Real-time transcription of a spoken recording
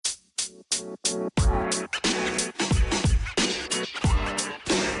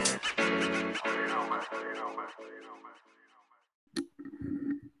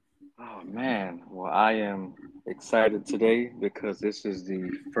Oh man, well, I am excited today because this is the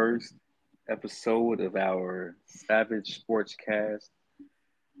first episode of our Savage Sportscast.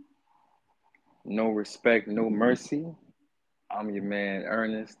 No respect, no mercy. I'm your man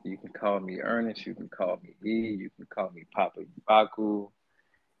Ernest. You can call me Ernest. You can call me E. You can call me Papa Baku.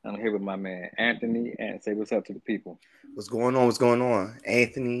 I'm here with my man Anthony, and say what's up to the people. What's going on? What's going on?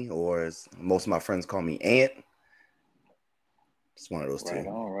 Anthony, or as most of my friends call me, Ant. It's one of those Right two.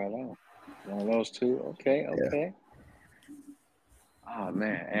 on, right on. One of those two. Okay, Yeah. okay. Oh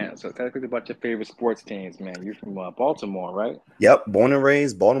man, and so tell us about your favorite sports teams, man. You're from Baltimore, right? Yep. Born and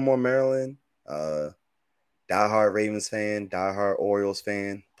raised, Baltimore, Maryland. Diehard Ravens fan, diehard Orioles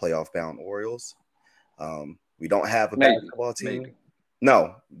fan, playoff bound Orioles. We don't have a Maybe, basketball team. maybe.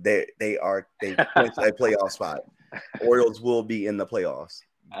 No, they clinched a playoff spot. Orioles will be in the playoffs.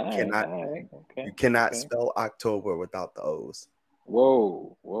 All right, Cannot all right, you okay, cannot okay. spell October without the O's.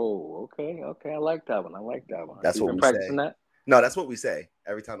 Whoa, whoa, okay, okay. I like that one. I like that one. So That's you've what been we practicing say. that? No, that's what we say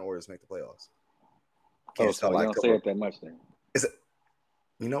every time the Orioles make the playoffs. Oh, Can't so spell you don't say October. it that much then. Is it?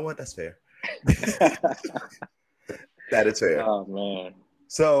 You know what? That's fair. That is fair. Oh man,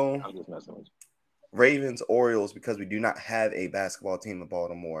 So, I'm just messing with Ravens, Orioles, because we do not have a basketball team in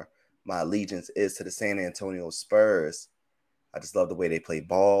Baltimore, my allegiance is to the San Antonio Spurs. I just love the way they play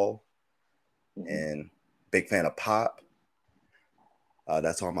ball you. and big fan of Pop.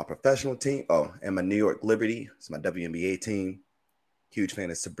 That's on my professional team. Oh, and my New York Liberty. It's my WNBA team. Huge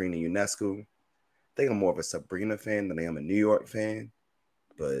fan of Sabrina Ionescu. I think I'm more of a Sabrina fan than I am a New York fan.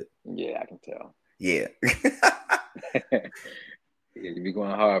 But Yeah, I can tell. yeah. Yeah, you be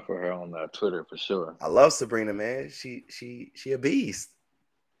going hard for her on Twitter for sure. I love Sabrina, man. She a beast.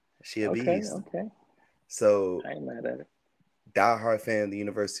 She a Okay, beast. okay. So I ain't mad at it. diehard fan of the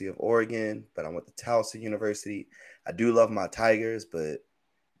University of Oregon, but I went to Towson University. I do love my Tigers, but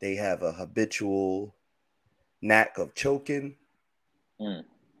they have a habitual knack of choking. Mm.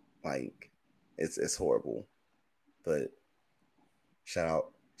 Like it's horrible. But shout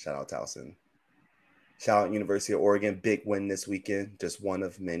out Towson. Shout out University of Oregon. Big win this weekend. Just one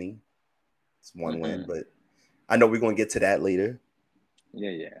of many. It's one win, Mm-hmm. but I know we're gonna get to that later.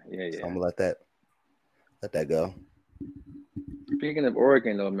 Yeah, yeah, yeah, So I'm yeah. gonna let that go. Speaking of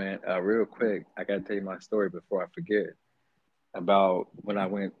Oregon, though, man, real quick, I gotta tell you my story before I forget about when I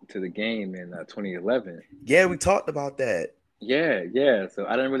went to the game in 2011. Yeah, we talked about that. Yeah, yeah. So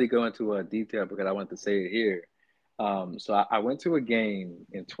I didn't really go into detail because I wanted to say it here. So I went to a game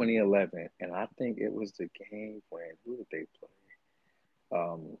in 2011, and I think it was the game when who did they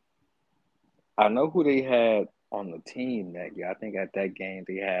play? I know who they had on the team that year. I think at that game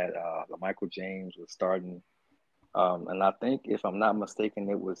they had Michael James was starting, and I think if I'm not mistaken,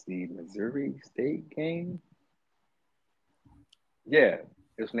 it was the Missouri State game. Yeah,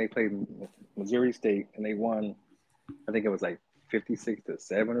 it was when they played Missouri State and they won. I think it was like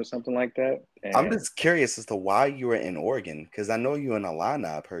 56-7 or something like that. I'm And just curious as to why you were in Oregon because I know you're an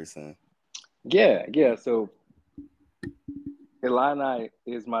Illini person. yeah, yeah. So Illini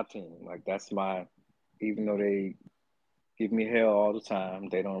is my team. Like that's my, even though they give me hell all the time,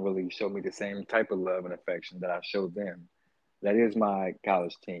 they don't really show me the same type of love and affection that I showed them. That is my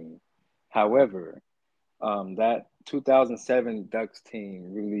college team. However, that 2007 Ducks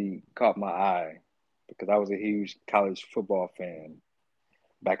team really caught my eye because I was a huge college football fan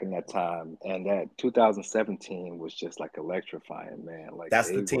back in that time, and that 2017 was just like electrifying, man. Like That's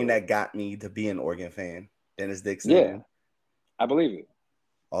the they team were, that got me to be an Oregon fan. Dennis yeah, Dixon, I believe it.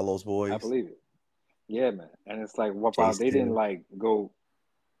 all those I boys, believe it. Yeah, man. And it's like, Jay while they didn't Still. like go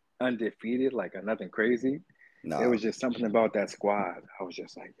undefeated, like nothing crazy, it Nah. was just something about that squad. I was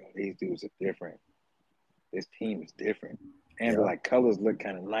just like, yo, these dudes are different. This team is different, and the Yep. like colors look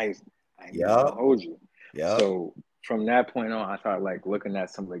kind of nice. I ain't even gonna Yep. hold you. Yep. So from that point on, I started like looking at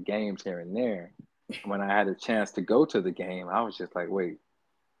some of the games here and there. When I had a chance to go to the game, I was just like, wait,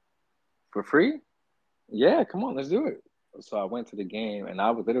 for free? Yeah, come on, let's do it. So I went to the game and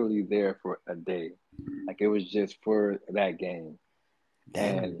I was literally there for a day. Like it was just for that game.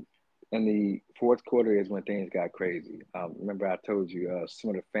 Dang. And in the fourth quarter is when things got crazy. Remember I told you some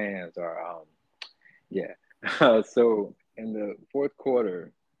of the fans are yeah. So in the fourth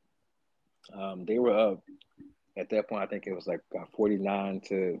quarter, they were up at that point. I think it was like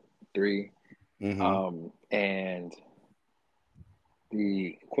 49-3. Mm-hmm. And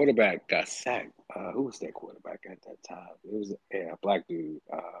the quarterback got sacked. Who was that quarterback at that time? It was a black dude.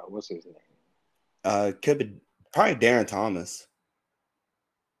 What's his name? Could be probably Darren Thomas.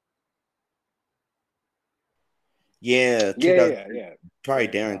 Yeah, Yeah, 2000, yeah, yeah. probably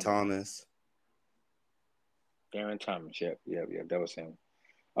Darren Darren Thomas. Thomas. Darren Thomas. Yep, yep, yep. That was him.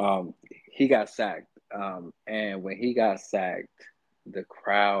 Um, he got sacked. And when he got sacked, the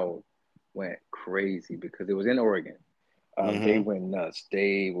crowd went crazy because it was in Oregon. They Mm-hmm. went nuts.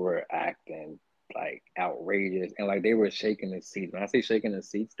 They were acting like outrageous and like they were shaking the seats. When I say shaking the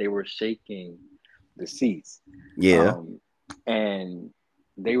seats, they were shaking the seats. Yeah. Um, and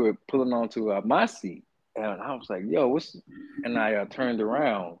they were pulling onto my seat. And I was like, yo, what's. And I turned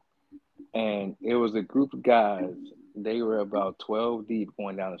around and it was a group of guys. They were about 12 deep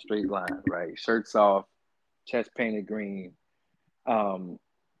going down a straight line, right? Shirts off, chest painted green. Um,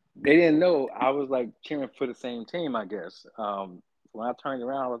 they didn't know I was like cheering for the same team, I guess. When I turned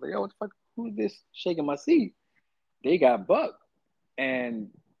around, I was like, yo, what the fuck? Who's this shaking my seat? They got bucked. And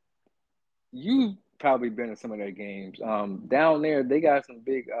you've probably been to some of their games. Down there, they got some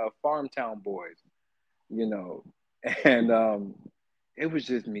big farm town boys, you know. And it was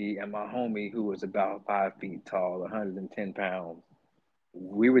just me and my homie who was about 5 feet tall, 110 pounds.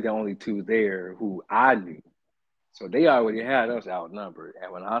 We were the only two there who I knew. So they already had us outnumbered.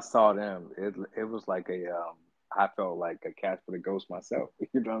 And when I saw them, it was like I felt like a cat for the ghost myself.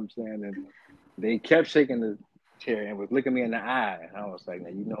 You know what I'm saying? And they kept shaking the chair and was looking me in the eye. And I was like, now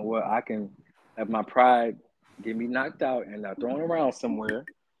you know what? I can have my pride get me knocked out and thrown around somewhere,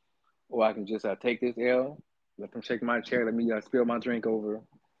 or I can just take this L, let them shake my chair, let me spill my drink over,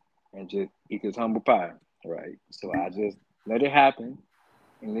 and just eat this humble pie, right? So I just let it happen,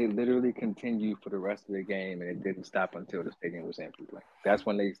 and they literally continued for the rest of the game, and it didn't stop until the stadium was empty. Like that's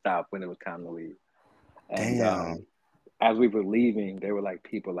when they stopped when it was time to leave. And Damn. as we were leaving, there were like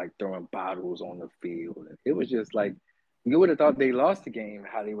people like throwing bottles on the field. And it was just like you would have thought they lost the game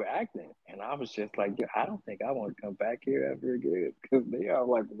how they were acting, and I was just like, yeah, I don't think I want to come back here ever again because they are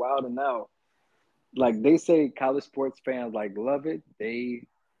like wilding out. Like they say, college sports fans like love it. They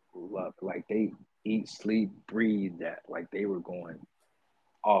love it. Like they eat, sleep, breathe that. Like they were going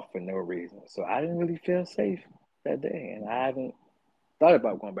off for no reason. So I didn't really feel safe that day, and I haven't thought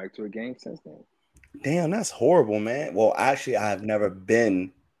about going back to a game since then. Damn, that's horrible, man. Well, actually, I have never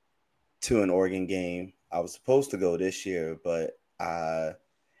been to an Oregon game. I was supposed to go this year, but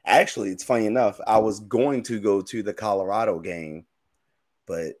actually, it's funny enough. I was going to go to the Colorado game,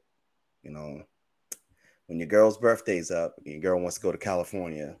 but you know, when your girl's birthday's up, your girl wants to go to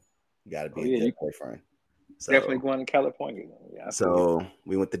California, you got to Oh be a yeah, good you boyfriend. definitely So, going to California. Yeah, I feel you. so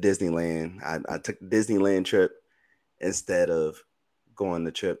we went to Disneyland. I took the Disneyland trip instead of going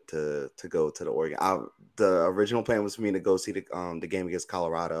the trip to go to the Oregon. The original plan was for me to go see the game against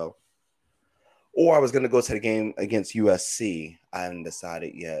Colorado, or I was going to go to the game against USC. I haven't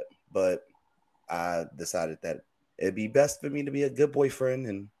decided yet, but I decided that it'd be best for me to be a good boyfriend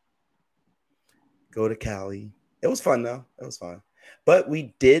and go to Cali. It was fun though. It was fun. But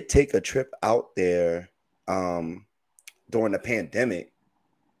we did take a trip out there um during the pandemic.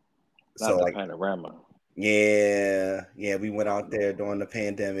 Not So the like panorama. yeah, we went Oh out there no. during the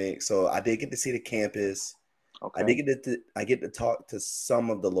pandemic. So I did get to see the campus. Okay. I get to talk to some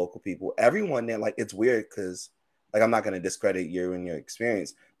of the local people. Everyone there, like it's weird because like I'm not gonna discredit you and your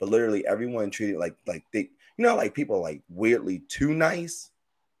experience, but literally everyone treated like they like people are, like weirdly too nice.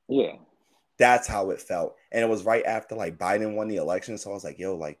 Yeah. That's how it felt. And it was right after like Biden won the election. So I was like,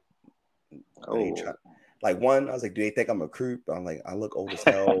 yo, like, are they trying? Oh. Like, one, I was like, do they think I'm a creep? I'm like, I look old as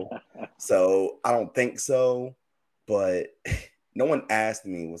hell. So I don't think so. But no one asked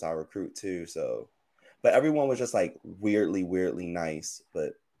me, was I a recruit too? So, but everyone was just like weirdly nice.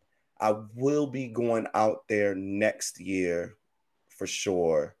 But I will be going out there next year for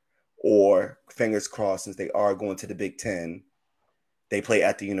sure. Or fingers crossed, since they are going to the Big Ten, they play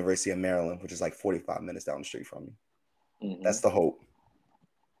at the University of Maryland, which is like 45 minutes down the street from me. Hmm. That's the hope.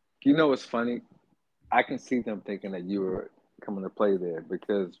 You know what's funny? I can see them thinking that you were coming to play there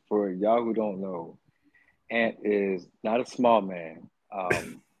because for y'all who don't know, Ant is not a small man.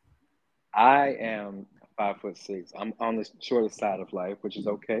 I am 5'6". I'm on the shorter side of life, which is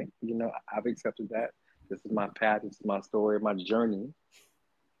okay. You know, I've accepted that. This is my path. This is my story, my journey,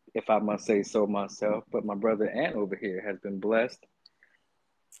 if I must say so myself. But my brother Ant over here has been blessed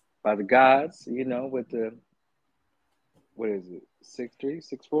by the gods. You know, with the what is it, 6'3",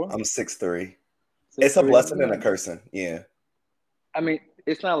 6'4", I'm 6'3". six It's a three? blessing You and a know, cursing. Yeah. I mean,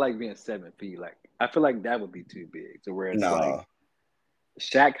 it's not like being 7 feet. Like I feel like that would be too big. To where it's like No.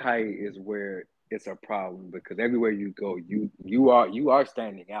 shack height is where it's a problem because everywhere you go, you are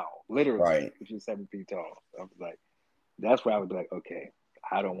standing out literally Right. if you're 7 feet tall. I was like, that's where I would be like, okay,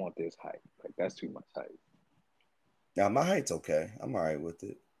 I don't want this height. Like that's too much height. Now my height's okay. I'm all right with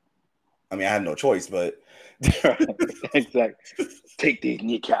it. I mean, I had no choice, but Exactly. Take these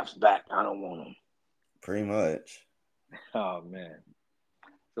kneecaps back. I don't want them. pretty much. Oh man.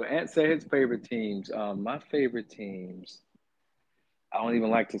 So Ant said his favorite teams. My favorite teams. I don't even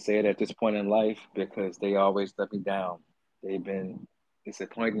like to say it at this point in life because they always let me down. They've been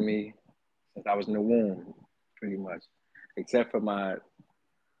disappointing me since I was in the womb, pretty much, except for my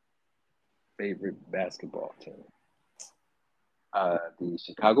favorite basketball team, the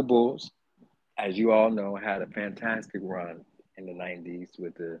Chicago Bulls. As you all know, had a fantastic run in the '90s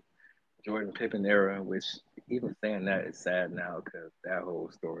with the Jordan Pippen era, which even saying that is sad now because that whole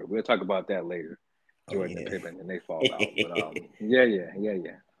story. We'll talk about that later. Oh Jordan and yeah. Pippen and they fall out, but yeah.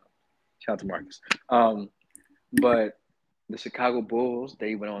 Shout out to Marcus. Um, but the Chicago Bulls,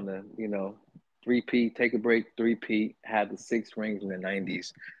 they went on the three-peat, take a break, three-peat, had the six rings in the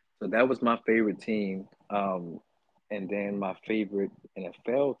 '90s. So that was my favorite team. And then my favorite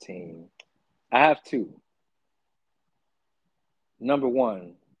NFL team, I have two. Number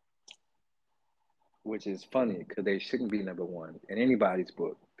one, which is funny because they shouldn't be number one in anybody's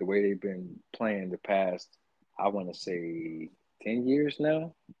book. The way they've been playing the past, I want to say 10 years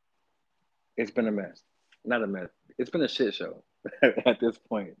now, it's been a mess. Not a mess. It's been a shit show at this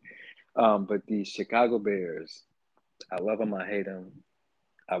point. But the Chicago Bears, I love them. I hate them.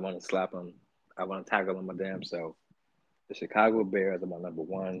 I want to slap them. I want to tackle them my damn self. The Chicago Bears are my number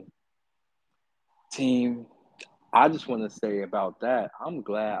one team. I just want to say about that, I'm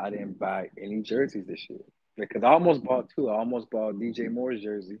glad I didn't buy any jerseys this year because I almost bought two. I almost bought DJ Moore's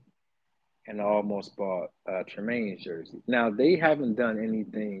jersey and I almost bought Tremaine's jersey. Now, they haven't done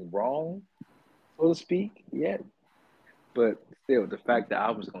anything wrong, so to speak, yet, but still, the fact that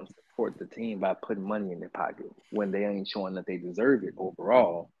I was going to support the team by putting money in their pocket when they ain't showing that they deserve it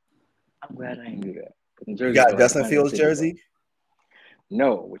overall, I'm glad I didn't do that. But the You jerseys got were like Justin 150 Fields bucks. jersey?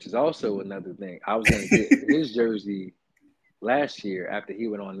 No, which is also another thing. I was going to get his jersey last year after he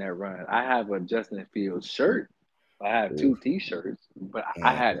went on that run. I have a Justin Fields shirt. I have Ooh, two T-shirts, but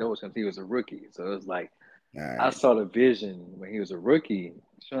I yeah. had those since he was a rookie. So it was like All I right. saw the vision when he was a rookie,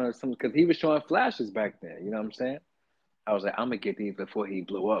 showing some because he was showing flashes back then. You know what I'm saying? I was like, I'm gonna get these before he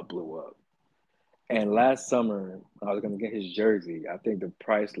blew up, blew up. And last summer, I was gonna get his jersey. I think the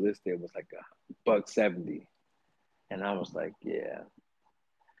price listed was like $170, and I was like, yeah,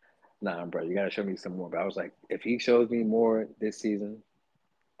 nah, bro, you gotta show me some more. But I was like, if he shows me more this season,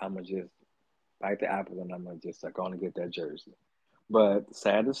 I'm gonna just bite the apple and I'm gonna just like going to get that jersey. But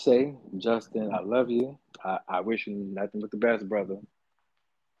sad to say, Justin, I love you. I wish you nothing but the best, brother.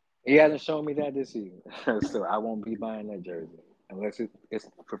 He hasn't shown me that this season, so I won't be buying that jersey unless it's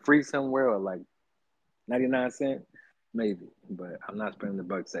for free somewhere or like 99 cent, maybe. But I'm not spending the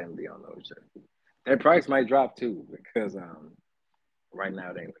 $170 on those jerseys. Their price might drop too because right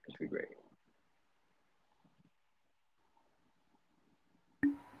now they ain't looking too great.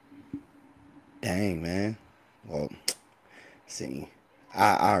 Dang, man. Well, see,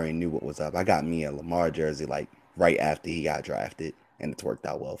 I already knew what was up. I got me a Lamar jersey like right after he got drafted, and it's worked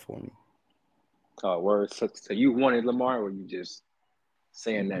out well for me. Word. So you wanted Lamar, or you just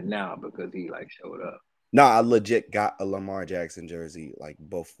saying that now because he like showed up? No, I legit got a Lamar Jackson jersey like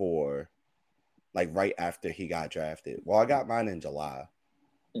before, like right after he got drafted. Well, I got mine in July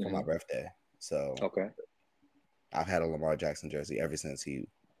for my Hmm. birthday. So Okay. I've had a Lamar Jackson jersey ever since he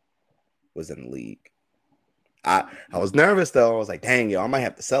was in the league. I was nervous though. I was like, dang, yo, I might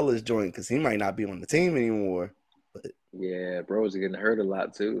have to sell this joint because he might not be on the team anymore. But Yeah, bro was getting hurt a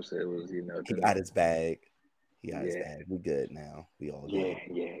lot too, so it was he the got his bag. He got his yeah, bag. We good now. We all good.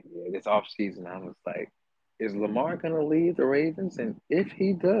 yeah. This off season, I was like, is Lamar gonna leave the Ravens? And if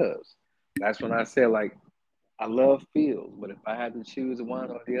he does, that's when I said like, I love Fields, but if I had to choose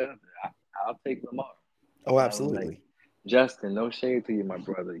one or the other, I'll take Lamar. Oh, And I was like, absolutely. Justin, no shade to you, my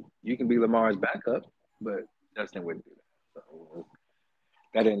brother. You can be Lamar's backup, but Justin wouldn't do that. So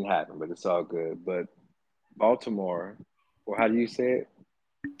that didn't happen, but it's all good. But Baltimore, or how do you say it?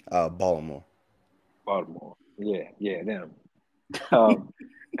 Baltimore. Baltimore. Yeah, them. Um,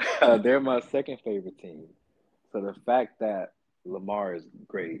 they're my second favorite team. So the fact that Lamar is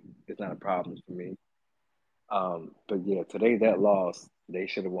great is not a problem for me. But yeah, today that loss, they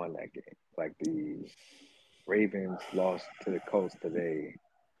should have won that game. Like the Ravens lost to the Colts today.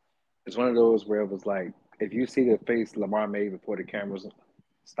 It's one of those where it was like, if you see the face Lamar made before the cameras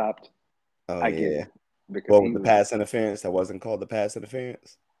stopped, Oh I get yeah. it because What he was the was, pass interference that wasn't called the pass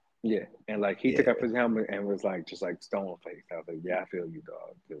interference? yeah, and like he took off Yeah. his helmet and was like just like stone face. I was like, yeah, I feel you,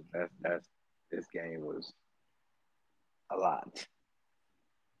 dog, because that's this game was a lot.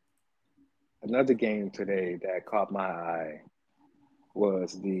 Another game today that caught my eye.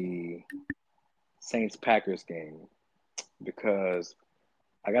 was the Saints Packers game because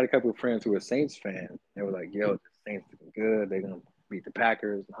I got a couple of friends who were Saints fans. They were like, "Yo, the Saints looking good. They're gonna beat the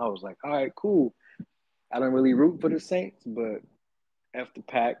Packers." And I was like, "All right, cool." I don't really root for the Saints, but after the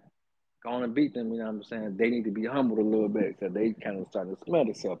Pack going to beat them, you know what I'm saying? They need to be humbled a little bit because they kind of starting to smell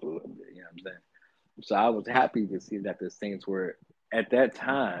themselves a little bit. You know what I'm saying? So I was happy to see that the Saints were at that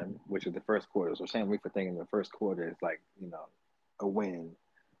time, which was the first quarter. So shame me for thinking the first quarter is like, a win.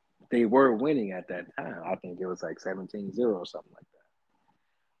 They were winning at that time. I think it was like 17-0 or something like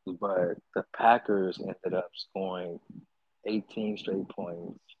that. But the Packers ended up scoring 18 straight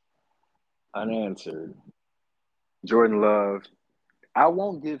points unanswered. Jordan Love, I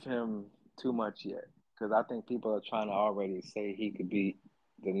won't give him too much yet because I think people are trying to already say he could be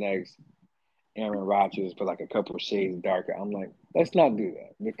the next Aaron Rodgers for like a couple of shades darker. I'm like, let's not do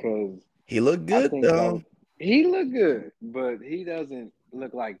that because He looked I good think that though. was he looked good, but he doesn't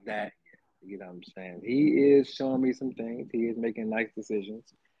look like that yet. You know what I'm saying? He is showing me some things. He is making nice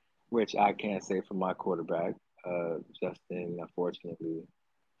decisions, which I can't say for my quarterback. Justin, unfortunately,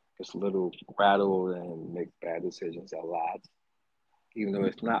 just a little rattled and makes bad decisions a lot, even though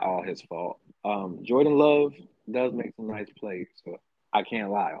it's not all his fault. Jordan Love does make some nice plays, so I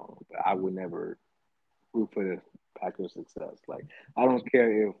can't lie on him, but I would never root for the Packers' success. Like, I don't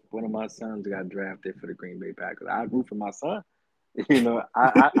care if one of my sons got drafted for the Green Bay Packers. I root for my son. You know,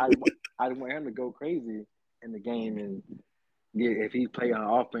 I want him to go crazy in the game and get if he play on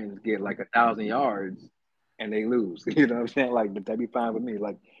offense, get like 1,000 yards and they lose. You know what I'm saying? Like, but that'd be fine with me.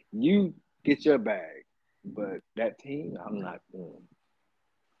 Like, you get your bag, but that team, I'm not.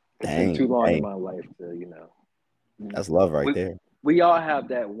 It's been too Dang, long in hey, my life to, that's love right we there. we all have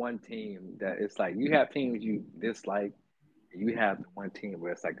that one team that it's like you have teams you dislike, and you have the one team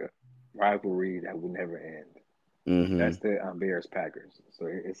where it's like a rivalry that will never end. Mm-hmm. That's the Bears Packers. So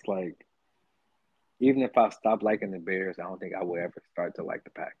it's like even if I stop liking the Bears, I don't think I would ever start to like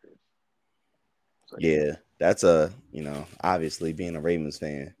the Packers. So yeah, Yeah, that's a obviously being a Ravens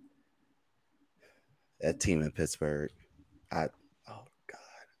fan, that team in Pittsburgh. I oh God,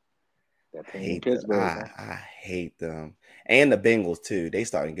 that I team in hate that. Pittsburgh, huh? I hate them. And the Bengals too. They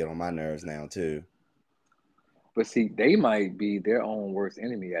starting to get on my nerves now too. But see, they might be their own worst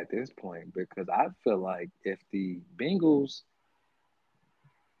enemy at this point because I feel like if the Bengals,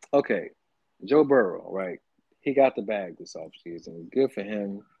 okay, Joe Burrow, right? He got the bag this offseason. Good for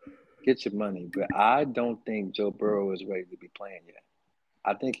him. Get your money. But I don't think Joe Burrow is ready to be playing yet.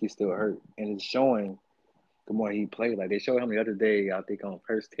 I think he's still hurt. And it's showing the more he played. Like they showed him the other day, I think on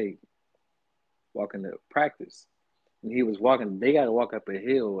first take, walking to practice. And he was walking, they got to walk up a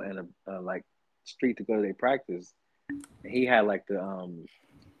hill and a like street to go to their practice. And he had like the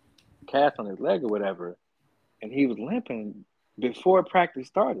cast on his leg or whatever. And he was limping before practice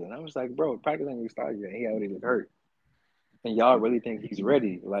started. And I was like, bro, practice ain't even started yet. He already looked hurt. And y'all really think he's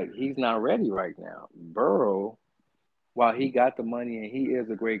ready? Like he's not ready right now. Burrow, while he got the money and he is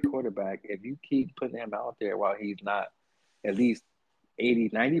a great quarterback, if you keep putting him out there while he's not at least 80,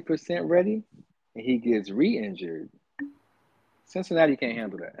 90% ready and he gets re-injured, Cincinnati can't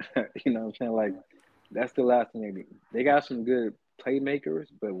handle that. You know what I'm saying? Like that's the last thing they need. They got some good playmakers,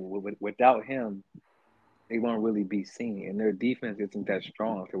 but without him, they won't really be seen. And their defense isn't that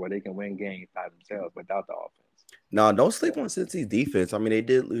strong to where they can win games by themselves without the offense. No, don't sleep So on Cincy's defense. I mean, they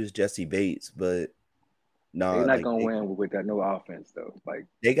did lose Jesse Bates, but they're no, not like gonna win with that no offense though. Like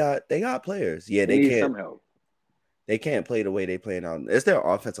they got players. Yeah, they need some help. they can't play the way they play now. It's their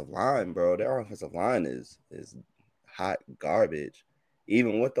offensive line, bro. Their offensive line is hot garbage.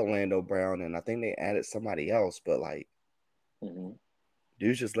 Even with Orlando Brown, and I think they added somebody else, but like Hmm.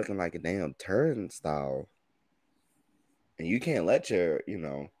 dude's just looking like a damn turnstile. And you can't let your,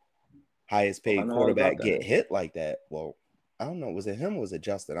 highest Oh, I paid know all about quarterback get that. hit like that. Well, I don't know. Was it him or was it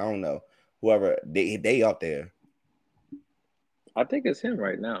Justin? I don't know. Whoever they up there. I think it's him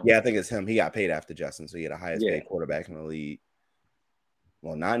right now. Yeah, I think it's him. He got paid after Justin, so he had the highest Yeah, paid quarterback in the league.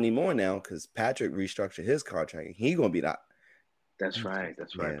 Well, not anymore now because Patrick restructured his contract. He gonna be that. that's right.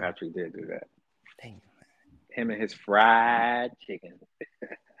 That's right. Yeah. Patrick did do that. Dang. Him and his fried chicken.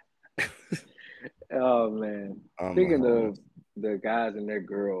 Oh man. I'm Speaking of the guys and their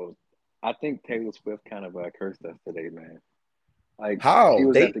girls, I think Taylor Swift kind of cursed us today, man. Like she how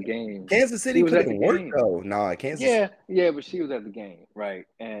was they at the game. Kansas She City was put at the in work game. though. Nah, Kansas. Yeah, yeah, but she was at the game, right?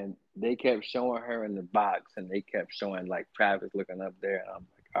 And they kept showing her in the box, and they kept showing like Travis looking up there. And I'm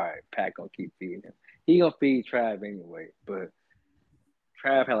like, all right, Pat gonna keep feeding him. He gonna feed Trav anyway, but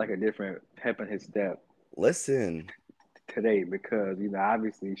Trav had like a different pep in his step Listen, today because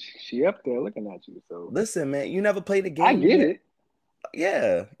obviously she up there looking at you. So listen, man. You never played a I game get yet. it.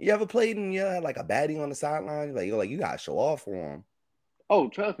 Yeah, you ever played and you had like a baddie on the sideline? Like you gotta show off for him. Oh,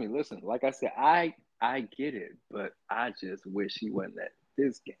 trust me. Listen, like I said, I get it, but I just wish she wasn't at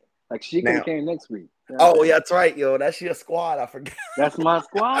this game. Like she could have Now, came next week. You know what I'm oh saying? yeah, that's right, yo. That's your squad. I forgot. That's my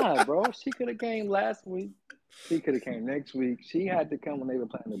squad, bro. She could have came last week. She could have came next week. She had to come when they were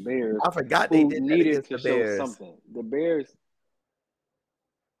playing the Bears, I forgot they who did that needed against to the show Bears. something. The Bears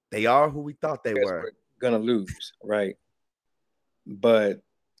They are who we thought they were. were gonna lose, right? But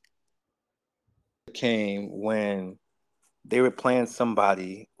came when they were playing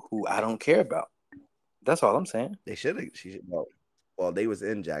somebody who I don't care about. That's all I'm saying. They should have. Well, they was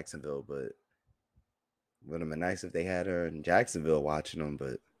in Jacksonville, but would have been nice if they had her in Jacksonville watching them.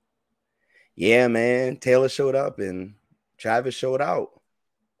 But yeah, man, Taylor showed up and Travis showed out.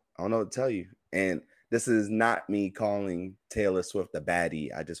 I don't know what to tell you. And this is not me calling Taylor Swift a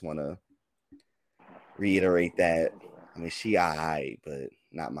baddie. I just want to reiterate that. I mean, she alright, but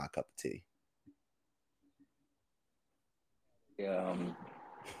not my cup of tea. Um,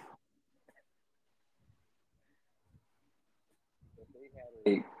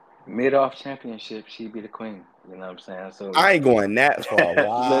 a mid-off championship, she'd be the queen. You know what I'm saying? So I ain't going that far.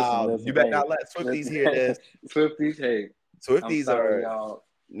 listen, Wow. You listen, better hey, not let Swifties listen, hear this. Swifties, hey, I'm Swifties sorry, are y'all.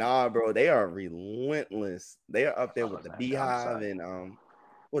 nah, bro. They are relentless. They are up That's there all with I'm the saying. I'm Beehive sorry. and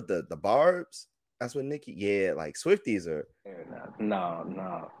what the Barbs. That's what Nikki. Yeah, like Swifties are, Yeah, no,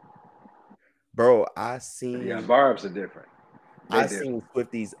 no. bro. Yeah, barbs are different. They I different. seen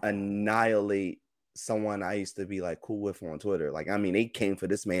Swifties annihilate someone I used to be like cool with on Twitter. Like, I mean, they came for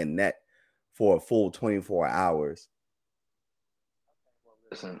this man net for a full 24 hours.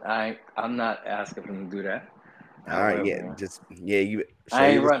 Listen, I'm not asking them to do that. All right, yeah, However, just yeah, you show I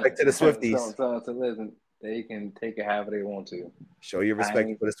your ain't running. respect to the so, Swifties. so, so listen, they can take it however they want to. Show your I respect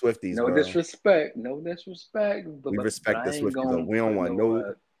ain't for the Swifties, no bro. disrespect, no disrespect, We but respect the I ain't Swifties, though. gonna We don't put want no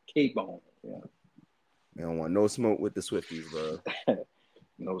no, cape on. You we don't want no smoke with the Swifties, bro. know?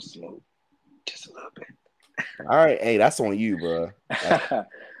 No smoke, just a little All right, hey, that's on you, bro. That's bit.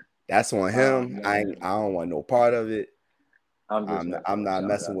 that's on Oh him. man, I don't want no part of it. I'm just messing I'm with not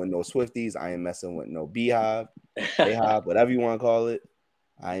messing y'all. with no Swifties. I ain't messing with no Beehive, Bayhive, whatever you want to call it.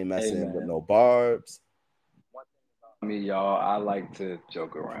 I ain't Hey messing with man, no Barbs. one thing about me, y'all, I like to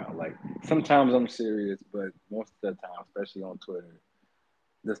joke around. Like sometimes I'm serious, but most of the time, especially on Twitter,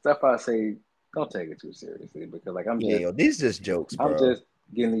 the stuff I say, don't take it too seriously because like Yeah, yo, these just jokes, I'm bro. just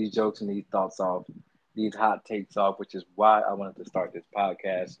getting these jokes and these thoughts off, these hot takes off, which is why I wanted to start this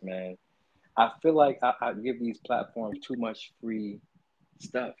podcast, man. I feel like I give these platforms too much free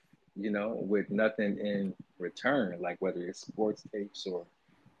stuff, with nothing in return, like whether it's sports takes or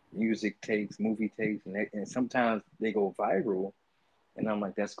music takes, movie takes, and sometimes they go viral, and I'm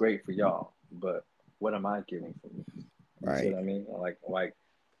like, that's great for y'all, but what am I getting from this? You see Right, what I mean? Like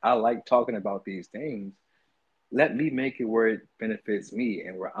I like talking about these things. Let me make it where it benefits me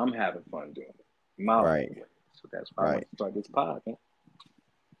and where I'm having fun doing it my own right, way. So that's why I want right. to start this pod, man.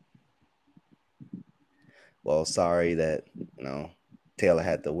 Well, sorry that Taylor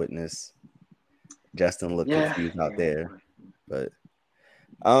had to witness Justin look Yeah, confused out yeah. there, but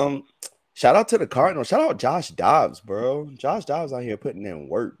um, shout out to the Cardinals. Shout out Josh Dobbs, bro. Josh Dobbs out here putting in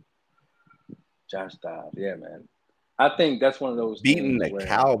work, Josh Dobbs, yeah, man. I think that's one of those beating things the where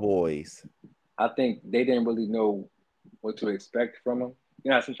Cowboys. I think they didn't really know what to expect from him.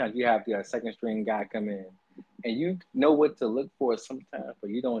 Sometimes you have the second string guy come in, and you know what to look for sometimes, but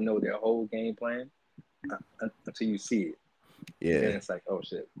you don't know their whole game plan until you see it, and then Yeah, it's like, oh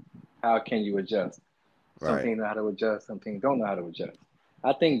shit, how can you adjust? Some right. things know how to adjust, some things don't know how to adjust.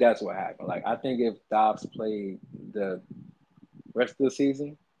 I think that's what happened. Like I think if Dobbs played the rest of the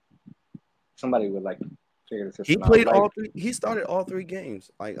season, somebody would like figure the He system out. played Like all three. He started all three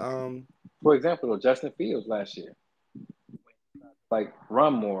games. Like for example, Justin Fields last year, like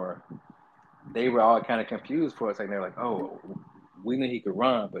run more. They were all kind of confused for a second. They're like, oh, we knew he could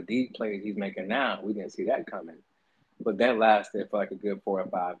run, but these plays he's making now, we didn't see that coming. But that lasted for like a good 4 or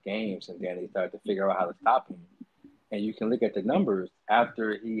 5 games, and then they started to figure out how to stop him. And you can look at the numbers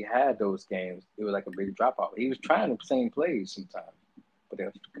after he had those games. It was like a big drop off. He was trying the same plays sometimes, but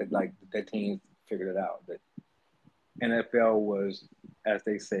like the teams figured it out. That NFL was, as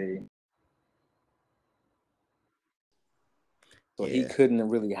they say, so he yeah. couldn't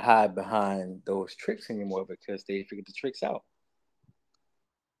really hide behind those tricks anymore because they figured the tricks out.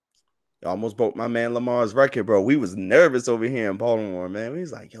 Almost broke my man Lamar's record, bro. We was nervous over here in Baltimore, man. We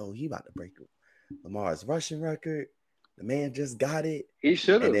was like, yo, he about to break Lamar's rushing record. The man just got it. He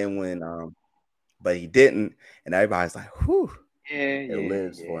should And have. then but he didn't. And everybody's like, whew, Yeah, it yeah,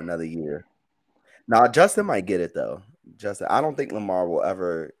 lives for yeah. another year. Now Justin might get it though. Justin. I don't think Lamar will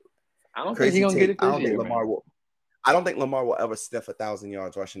ever. I don't think he's Crazy gonna get take. it this year, man. I don't think Lamar will ever sniff 1,000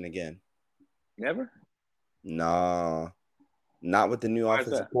 yards rushing again. Never. Nah, not with the new Why is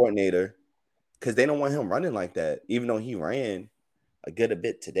offensive that? coordinator, because they don't want him running like that. Even though he ran a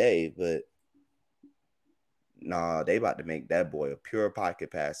bit today, but nah, they about to make that boy a pure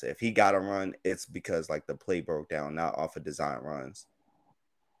pocket passer. If he got to run, it's because like the play broke down, not off of design runs.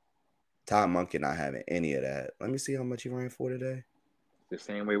 Tom Monkey not having any of that. Let me see how much he ran for today. The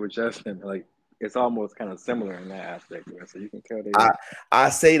same way with Justin. Like it's almost kind of similar in that aspect, man. So you can tell they I don't I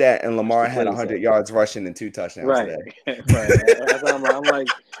say that, and push the Lamar had plays 100 up. yards rushing and 2 touchdowns Right, today. right. I'm like,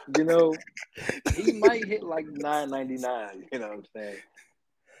 you know, he might hit like 999. You know what I'm saying?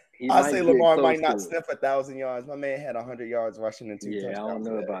 He I say might get Lamar might close not to it. sniff 1,000 yards. My man had 100 yards rushing and two Yeah, I don't touchdowns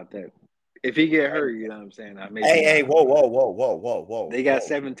know today. about that. If he get Hey, hurt, you know what I'm saying? Maybe hey, not. whoa, But whoa, whoa, whoa, whoa, whoa, they got whoa.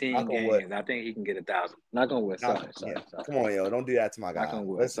 17 Knock on wood. games. I think he can get 1,000. Not on wood. Knock, Sorry, yeah, sorry, sorry. come on, yo, don't do that to my Knock guy. on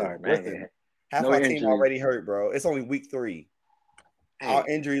wood. Listen, Sorry, man. listen. Half No my team injuries. already hurt, bro. It's only week 3. Our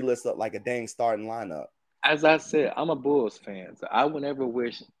Hey, injury list look like a dang starting lineup. as I said, I'm a Bulls fan, so I would never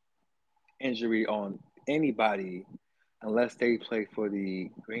wish injury on anybody unless they play for the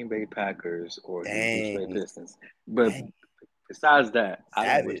Green Bay Packers or the Detroit Dang, Pistons. But dang, besides that, I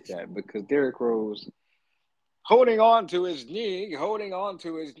don't wish savage. that because Derrick Rose holding on to his knee, holding on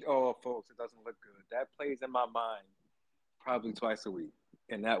to his. Oh, folks, it doesn't look good. That plays in my mind probably twice a week,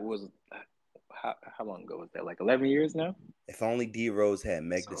 and that was how long ago was that? Like 11 years now. If only D Rose had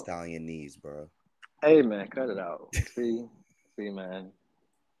Meg the So, Stallion knees, bro. hey man, cut it out. See, man.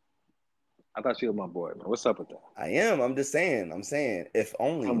 I thought you were my boy, man. What's up with that? I am. I'm just saying. I'm saying. If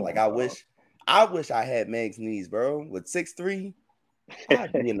only. Come Like on, I dog. wish. I wish I had Meg's knees, bro. With 6'3",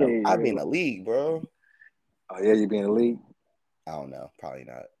 I'd be in Hey, the league, bro. oh yeah, you being a league? I don't know. Probably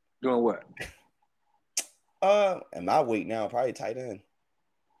not. Doing what? And my weight now probably tight end.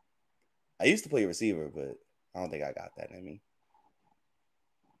 I used to play receiver, but I don't think I got that in me.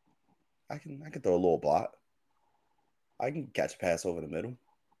 I can throw a little block. I can catch a pass over the middle.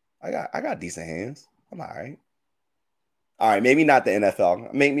 I got decent hands. I'm all right. All right, maybe not the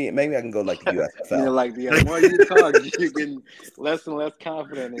NFL. Maybe I can go like the You know, USFL. like the more you talk, you getting less and less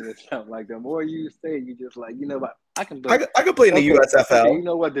confident in yourself. Like the more you say, you just like, you know what, I can I play. could, I could play in the Okay, okay, you USFL.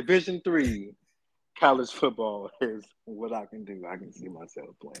 know what? Division 3 college football is what I can do. I can see myself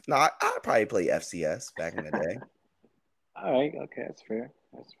playing. No, I probably play FCS back in the day. All right, okay, that's fair.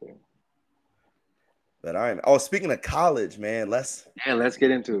 That's fair. But all right. Oh, speaking of college, man, Yeah, let's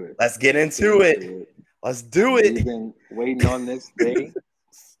get into it. let's get Let's get into it. into it. Let's I do know you've it. been waiting on this day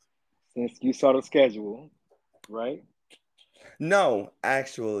since you saw the schedule, right? No,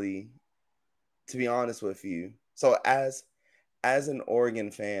 actually, to be honest with you, so as an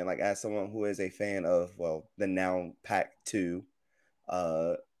Oregon fan, like as someone who is a fan of the now Pac-2,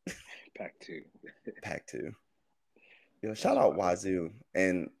 uh, Pac 2. Pac-2. Shout That's out wild. Wazoo,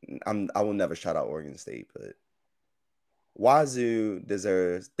 and I will never shout out Oregon State, but Wazoo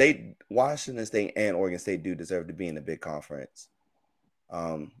deserves Washington State and Oregon State do deserve to be in the big conference.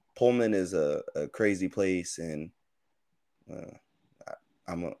 Pullman is a crazy place, and uh,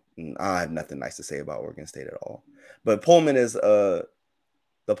 I have nothing nice to say about Oregon State at all. But Pullman is the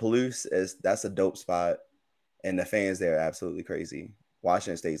Palouse is that's a dope spot, and the fans there are absolutely crazy.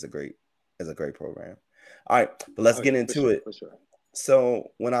 Washington State is a great program. All right, but let's Oh get yeah, for into sure, it. for sure.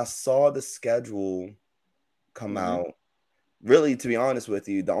 So when I saw the schedule come Hmm. out, really, to be honest with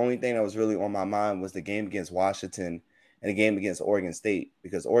you, the only thing that was really on my mind was the game against Washington and the game against Oregon State,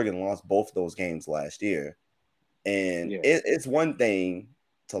 because Oregon lost both those games last year. And Yeah. it's one thing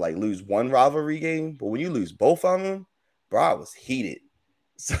to like lose one rivalry game, but when you lose both of them, bro, I was heated.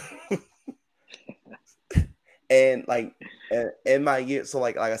 So, and like in my year, so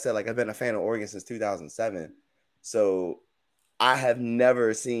like I said, like I've been a fan of Oregon since 2007. So I have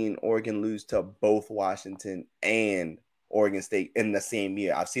never seen Oregon lose to both Washington and Oregon State in the same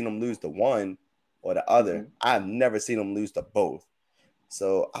year. I've seen them lose to one or the other. Hmm. I've never seen them lose to both.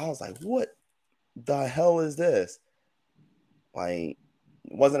 So I was like, what the hell is this? Like,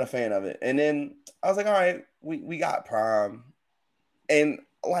 wasn't a fan of it. And then I was like, all right, we got Prime. And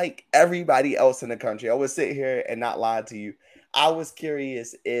like everybody else in the country, I would sit here and not lie to you. I was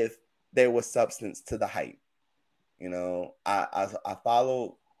curious if there was substance to the hype. I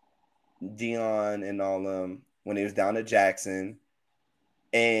followed Dion and all them when he was down at Jackson.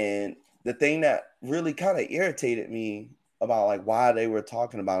 And the thing that really kind of irritated me about like why they were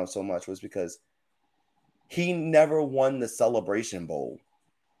talking about him so much was because he never won the Celebration Bowl.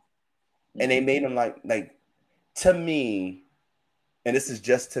 And they Hmm. made him like to me, and this is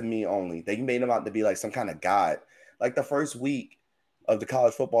just to me only, they made him out to be like some kind of god. like the first week of the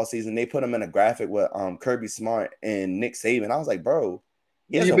college football season, they put him in a graphic with Kirby Smart and Nick Saban. I was like, bro,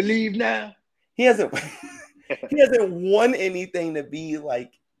 he Do you hasn't believe now? he hasn't he hasn't won anything to be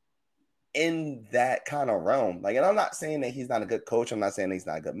like in that kind of realm. Like, and I'm not saying that he's not a good coach. I'm not saying that he's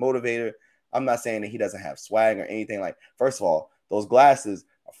not a good motivator. I'm not saying that he doesn't have swag or anything. Like, first of all, those glasses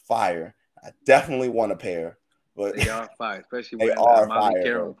are fire. I definitely want a pair, but They are fire, especially they when are Molly fire,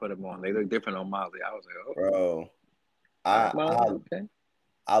 Cameron bro. put them on. They look different on Molly. I was like, oh, Bro, all right, I Molly, I okay.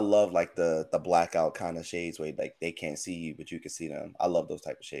 I love like the blackout kind of shades where like they can't see you, but you can see them. I love those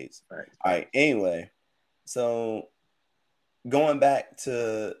type of shades. Facts, All right. facts. Anyway, so going back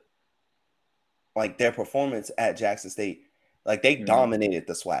to like their performance at Jackson State, like they Mm-hmm. dominated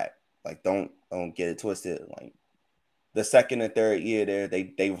the SWAC. Like don't get it twisted. Like the second and third year there,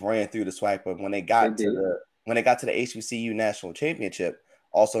 they ran through the SWAC, but They did. when they got to the HBCU National Championship,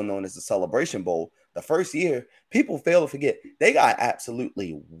 also known as the Celebration Bowl, the first year, people fail to forget they got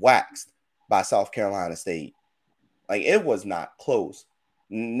absolutely waxed by South Carolina State. Like it was not close.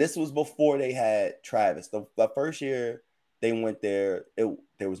 And this was before they had Travis. The first year they went there,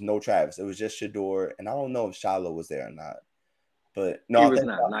 there was no Travis. It was just Shador, and I don't know if Shiloh was there or not. But no, He I was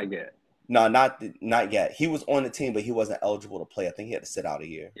think not yet. no, not yet. He was on the team, but he wasn't eligible to play. I think he had to sit out a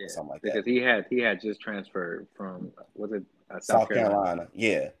year or Yeah, something like that. because he had just transferred from was it South South Carolina? Carolina,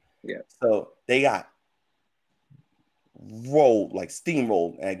 yeah. Yeah, So they got rolled, like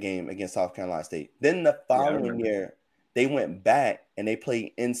steamrolled in that game against South Carolina State. Then the yeah, I following remember that. year, they went back and they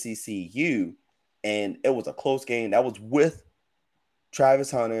played NCCU, and it was a close game. That was with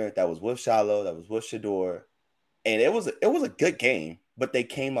Travis Hunter, that was with Shiloh, that was with Shador, and it was a good game, but they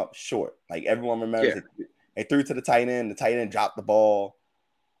came up short. Like everyone remembers, Yeah, they threw to the tight end dropped the ball,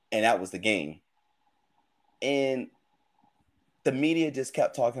 and that was the game. And the media just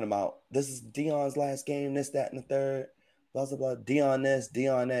kept talking about this is Dion's last game, this, that, and the third, blah, blah, blah. Dion this,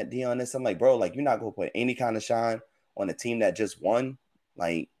 Dion that, Dion this. I'm like, bro, like you're not gonna put any kind of shine on a team that just won.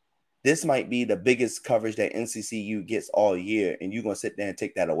 Like, this might be the biggest coverage that NCCU gets all year, and you're gonna sit there and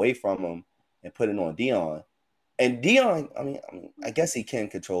take that away from them and put it on Dion. And Dion, I guess he can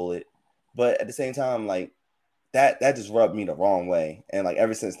control it, but at the same time, like that just rubbed me the wrong way. And like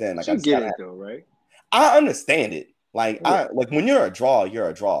ever since then, but like I you just get kind of it though, right? I understand it. Like Yeah, I like when you're a draw, you're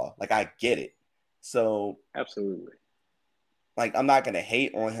a draw. Like I get it. So absolutely. like I'm not gonna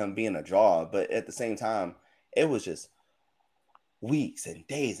hate on him being a draw, but at the same time, it was just weeks and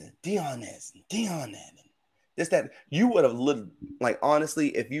days and Dion this and Dion that and this that. You would have lived like honestly,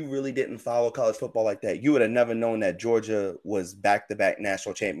 if you really didn't follow college football like that, you would have never known that Georgia was back to back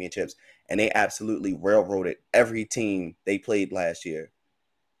national championships and they absolutely railroaded every team they played last year.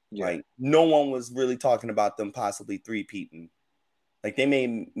 Yeah, Like no one was really talking about them possibly three-peating. Like they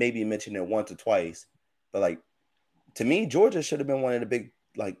may maybe mention it once or twice, but like to me, Georgia should have been one of the big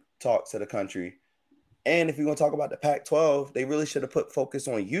like talks of the country. And if you're gonna talk about the Pac-12, they really should have put focus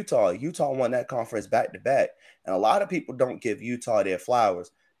on Utah. Utah won that conference back to back, and a lot of people don't give Utah their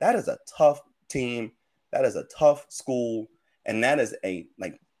flowers. That is a tough team. That is a tough school, and that is a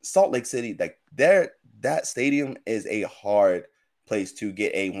like Salt Lake City. Like there, that stadium is a hard place to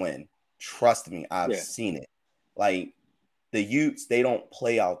get a win. Trust me, I've yeah. seen it. Like the Utes, they don't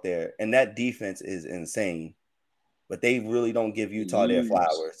play out there, and that defense is insane. But they really don't give The Utah their Utes.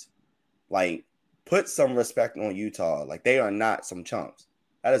 flowers. Like, put some respect on Utah. Like, they are not some chumps.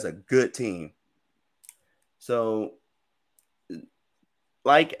 That is a good team. So,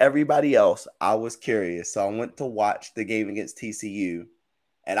 like everybody else, I was curious. So I went to watch the game against TCU,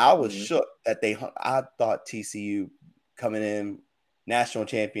 and I was Mm-hmm. shook that I thought TCU coming in national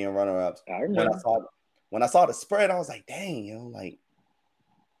champion runner ups. I When I remember. saw when I saw the spread, I was like, dang, like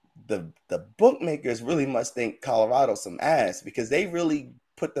the bookmakers really must think Colorado some ass because they really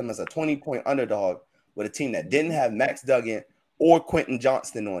put them as a 20-point underdog with a team that didn't Mm-hmm. have Max Duggan or Quentin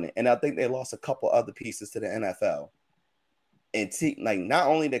Johnston on it. And I think they lost a couple other pieces to the NFL. And like not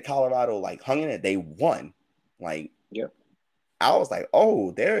only did Colorado like hung in it, they won. Like Yep. I was like,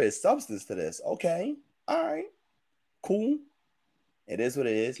 oh, there is substance to this. Okay. All right. Cool. It is what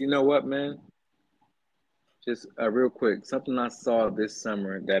it is. You know what, man? Just real quick, something I saw this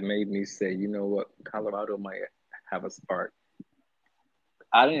summer that made me say, you know what, Colorado might have a spark.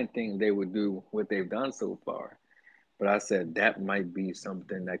 I didn't think they would do what they've done so far, but I said that might be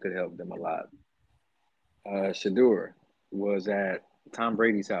something that could help them a lot. Shador was at Tom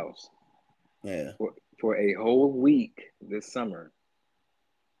Brady's house Yeah. for a whole week this summer,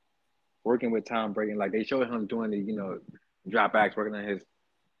 working with Tom Brady. Like they showed him doing the, dropbacks, working on his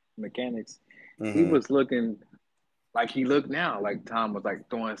mechanics. He Mm-hmm. was looking Like he looked now, like Tom was like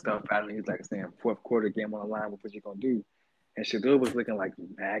throwing stuff at him. He's like saying, fourth quarter game on the line, what you gonna do? And Shador was looking like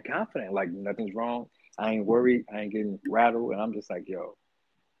mad confident, like nothing's wrong. I ain't worried. I ain't getting rattled. And I'm just like, yo,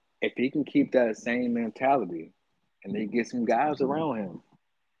 if he can keep that same mentality and they get some guys around him,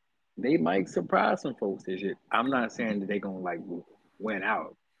 they might surprise some folks this year. I'm not saying that they gonna like win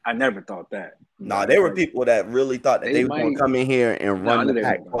out. I never thought that, but Nah, I there was were like, people that really thought that they they were going to might. come in here and No, I run knew the they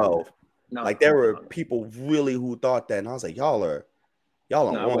weren't gonna do that. Pac-12. No, Like there were no, people really who thought that, and I was like, y'all no.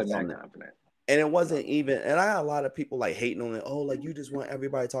 don't I want wasn't that something. confident. And it No. wasn't even. And I had a lot of people like hating on it. Oh, like you just want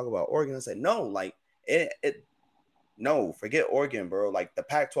everybody to talk about Oregon. I said no, like it. No, forget Oregon, bro. Like the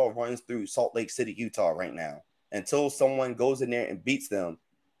Pac-12 runs through Salt Lake City, Utah, right now. Until someone goes in there and beats them,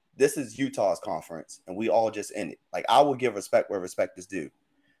 this is Utah's conference, and we all just in it. Like I will give respect where respect is due.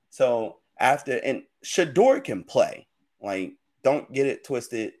 So after and Shador can play. Like, don't get it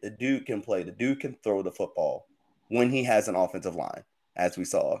twisted. The dude can play. The dude can throw the football when he has an offensive line, as we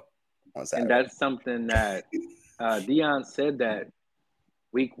saw on And Saturday. that's something that Dion said that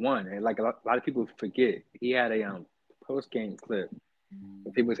week one, and like a lot of people forget. He had a post game clip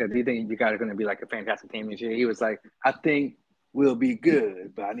where people said, "Do you think you guys are going to be like a fantastic team this year?" He was like, "I think we'll be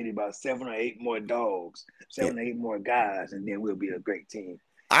good, but I need about 7 or 8 more dogs, Yeah. 7 or 8 more guys, and then we'll be a great team."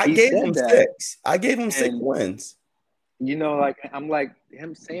 I He gave said him that, six. I gave him six and wins. like I'm like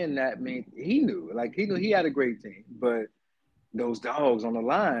him saying that. Man, he knew he had a great team, but those dogs on the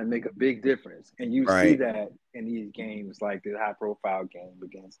line make a big difference. And you see Right. that in these games, like the high profile game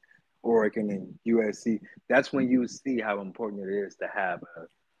against Oregon and USC. That's when you see how important it is to have a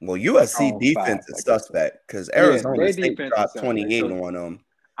Well, USC strong five defense is like that. suspect because Yeah, Arizona their State defense is dropped suspect. 28 So on them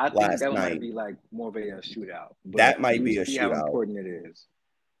I think last that one might night. be like more of a shootout. But That might you be a see how shootout. important it is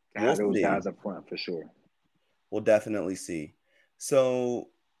to We'll have those see. guys up front for sure. We'll definitely see. So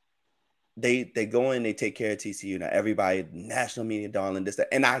they go in, they take care of TCU. Now everybody, national media darling, this, that,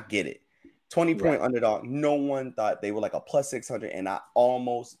 and I get it. 20-point Right. underdog. No one thought they were like a plus 600, and I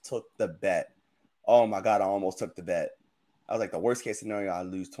almost took the bet. Oh my god, I almost took the bet. I was like, the worst case scenario, I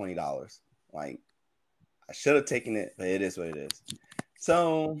lose $20. Like I should have taken it, but it is what it is.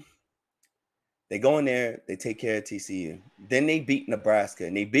 So they go in there, they take care of TCU. Then they beat Nebraska,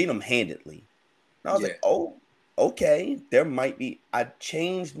 and they beat them handedly. And I was Yeah. like, oh, okay, there might be. I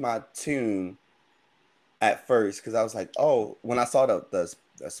changed my tune at first because I was like, oh, when I saw the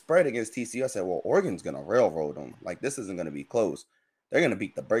spread against TCU, I said, well, Oregon's gonna railroad them. Like this isn't gonna be close. They're gonna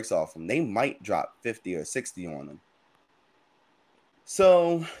beat the brakes off them. They might drop 50 or 60 on them.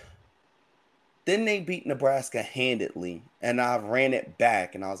 So then they beat Nebraska handedly, and I ran it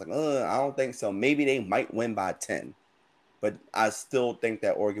back, and I was like, I don't think so. Maybe they might win by 10, but I still think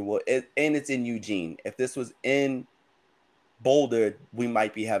that Oregon will. And it's in Eugene. If this was in Boulder, we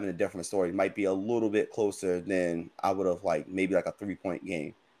might be having a different story. It might be a little bit closer than I would have like maybe like a 3-point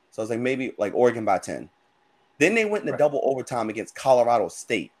game. So I was like maybe like Oregon by 10. Then they went into Right. double overtime against Colorado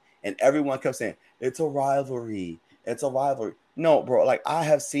State, and everyone kept saying it's a rivalry. It's a rivalry. No, bro. Like I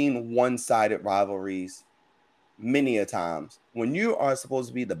have seen one-sided rivalries many a times. When you are supposed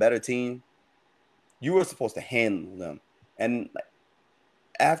to be the better team, you are supposed to handle them. And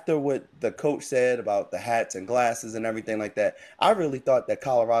after what the coach said about the hats and glasses and everything like that, I really thought that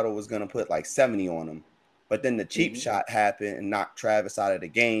Colorado was going to put like 70 on them. But then the cheap Hmm. shot happened and knocked Travis out of the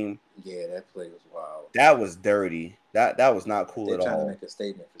game. Yeah, that play was wild. That was dirty. That was not cool They're at trying to all. make a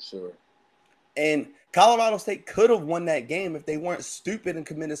statement for sure. And Colorado State could have won that game if they weren't stupid and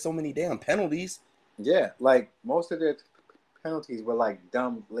committed so many damn penalties. Yeah, like most of their penalties were like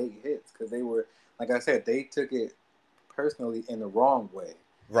dumb late hits because they were, like I said, they took it personally in the wrong way.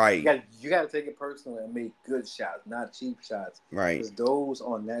 Right, You got to take it personal and make good shots, not cheap shots, right. because those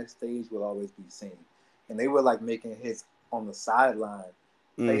on that stage will always be seen. And they were like making hits on the sideline,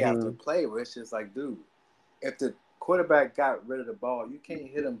 play after Mm-hmm. play, where it's just like, dude, if the quarterback got rid of the ball, you can't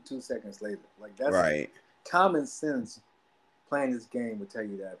hit him 2 seconds later. Like that's Right. common sense. Playing this game would tell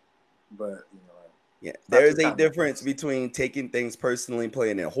you that, but Yeah, it's not too there's a common for difference us. between taking things personally,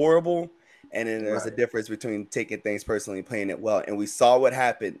 playing it horrible, and then there's a Right. difference between taking things personally, playing it well. And we saw what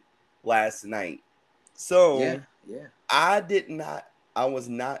happened last night. So Yeah. Yeah. I was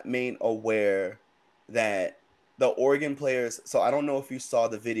not made aware that the Oregon players. So I don't know if you saw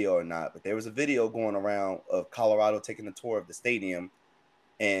the video or not, but there was a video going around of Colorado taking a tour of the stadium,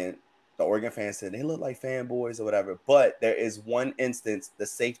 and the Oregon fans said they look like fanboys or whatever. But there is one instance, the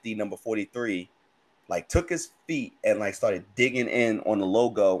safety number 43 like took his feet and like started digging in on the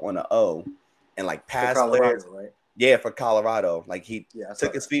logo on the O and like For past players. Colorado, right? Yeah, for Colorado. Like he Yeah, I saw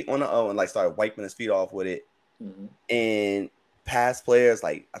took his that. feet on the O and like started wiping his feet off with it. Hmm. And past players,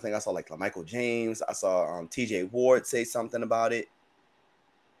 like I think I saw like Michael James, I saw TJ Ward say something about it.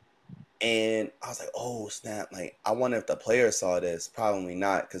 And I was like, oh snap! Like, I wonder if the players saw this. Probably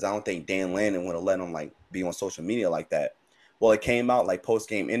not, because I don't think Dan Lannon would have let him like be on social media like that. Well, it came out like post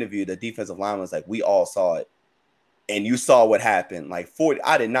game interview. The defensive line was like, we all saw it, and you saw what happened. Like 40,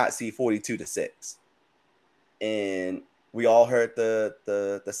 I did not see 42-6, and we all heard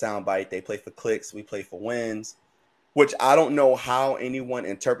the sound bite. They play for clicks, we play for wins, which I don't know how anyone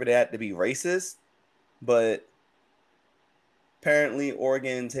interpreted that to be racist, but apparently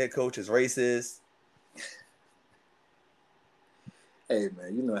Oregon's head coach is racist. Hey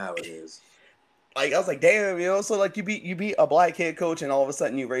man, you know how it is. Like I was like, damn, so like you beat a black head coach and all of a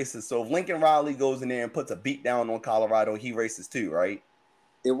sudden you racist. So if Lincoln Riley goes in there and puts a beat down on Colorado, he racist too, right?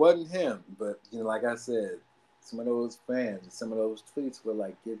 It wasn't him, but like I said, some of those fans, some of those tweets were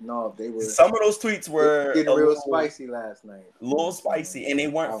like getting off. They were Some of those tweets were getting real spicy last night. You know what I'm spicy, saying? and they I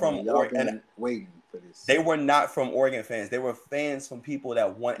weren't was from like, y'all Oregon. been waiting for this. They were not from Oregon fans. They were fans from people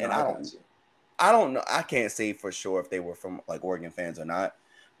that want. No, And I got you. I don't know. I can't say for sure if they were from like Oregon fans or not.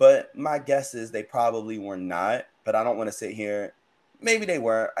 But my guess is they probably were not. But I don't want to sit here. Maybe they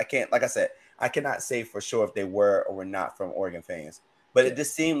were. I can't. Like I said, I cannot say for sure if they were or were not from Oregon fans. But it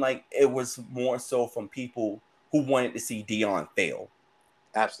just seemed like it was more so from people who wanted to see Dion fail.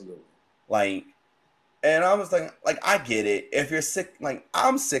 Absolutely. Like, and I was like I get it. If you're sick, like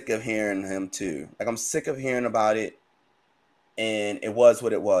I'm sick of hearing him too. Like I'm sick of hearing about it. And it was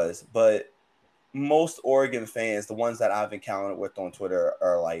what it was. But most Oregon fans, the ones that I've encountered with on Twitter,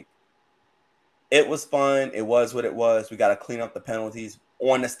 are like, it was fun. It was what it was. We got to clean up the penalties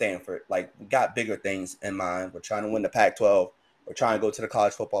on the Stanford. Like, we got bigger things in mind. We're trying to win the Pac-12. We're trying to go to the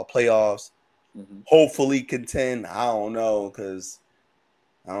college football playoffs. Mm-hmm. Hopefully contend. I don't know, because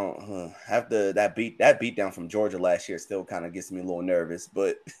I don't have to that beat down from Georgia last year still kind of gets me a little nervous.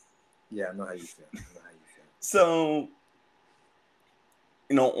 But yeah, I know how you feel. So,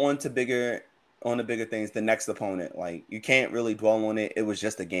 on to the bigger things, the next opponent. Like, you can't really dwell on it. It was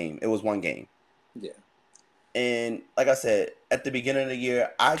just a game. It was one game. Yeah. And like I said, at the beginning of the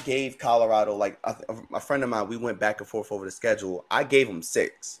year, I gave Colorado, like a friend of mine, we went back and forth over the schedule. I gave them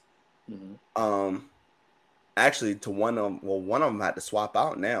 6. Mm-hmm. Actually, to one of them had to swap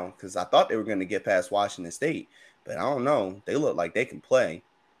out now because I thought they were going to get past Washington State, but I don't know. They look like they can play.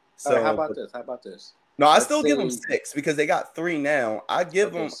 So all right, how about this? No, I still give them 6 because they got 3 now. I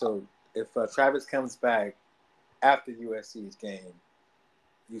give them. So if Travis comes back after USC's game,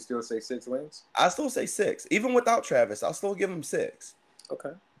 you still say 6 wins? I still say 6, even without Travis. I'll still give them 6.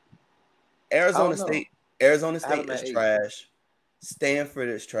 Okay. Arizona State is 8. trash. Stanford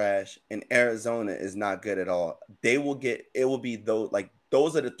is trash, and Arizona is not good at all. It will be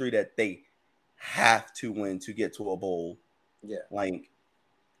those are the 3 that they have to win to get to a bowl. Yeah. Like,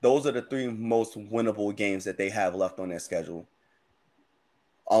 those are the 3 most winnable games that they have left on their schedule.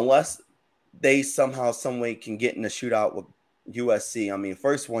 Unless they somehow, some way can get in a shootout with USC. I mean,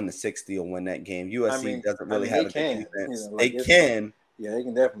 first 1-60 will win that game. USC doesn't really have a good defense. They can. Yeah, they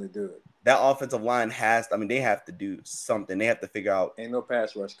can definitely do it. That offensive line they have to do something. They have to figure out. Ain't no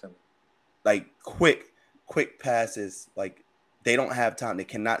pass rush coming. Like, quick passes. Like, they don't have time. They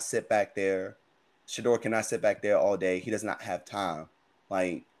cannot sit back there. Shador cannot sit back there all day. He does not have time.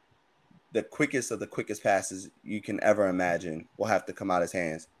 Like, the quickest of the quickest passes you can ever imagine will have to come out of his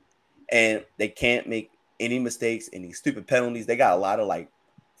hands. And they can't make any mistakes, any stupid penalties. They got a lot of like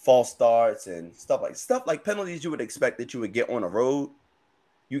false starts and stuff like penalties you would expect that you would get on a road.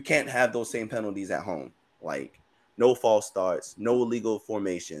 You can't have those same penalties at home. Like, no false starts, no illegal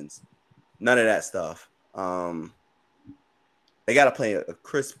formations, none of that stuff. They got to play a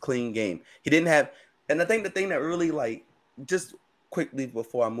crisp, clean game. He didn't have, and I think the thing that really, like, just quickly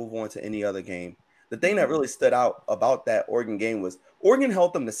before I move on to any other game, the thing that really stood out about that Oregon game was Oregon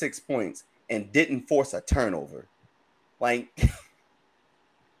held them to 6 points and didn't force a turnover. Like,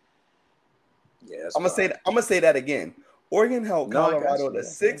 yeah, I'm gonna say that again. Oregon held Colorado to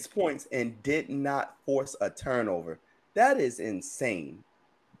 6 points and did not force a turnover. That is insane.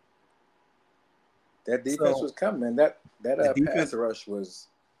 That defense was coming, man. That pass rush was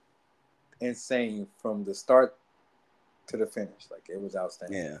insane from the start to the finish. Like, it was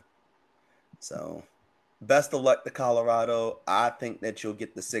outstanding. Yeah. So, best of luck to Colorado. I think that you'll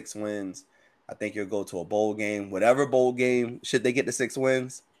get the 6 wins. I think you'll go to a bowl game. Whatever bowl game, should they get the 6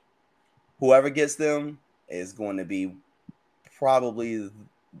 wins, whoever gets them is going to be probably,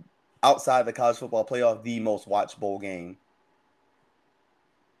 outside the college football playoff, the most watched bowl game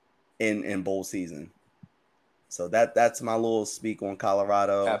in bowl season. So that's my little speak on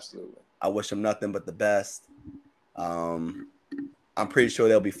Colorado. Absolutely. I wish them nothing but the best. I'm pretty sure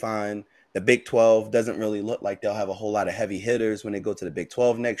they'll be fine. The Big 12 doesn't really look like they'll have a whole lot of heavy hitters when they go to the Big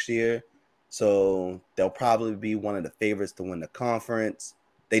 12 next year. So they'll probably be one of the favorites to win the conference.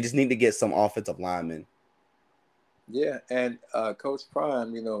 They just need to get some offensive linemen. Yeah, and Coach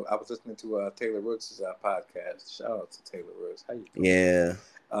Prime, I was listening to Taylor Rooks' podcast. Shout out to Taylor Rooks. How you doing, Yeah. man?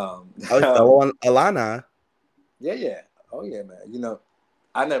 Oh, fellow Alana. Yeah, yeah. Oh, yeah, man.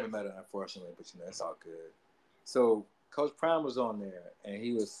 I never met her, unfortunately, but it's all good. So Coach Prime was on there, and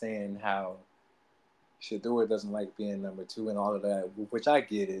he was saying how Shador doesn't like being number two and all of that, which I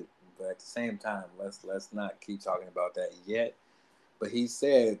get it. But at the same time, let's not keep talking about that yet. But he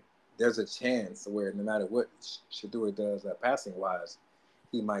said there's a chance where no matter what Shador does passing wise,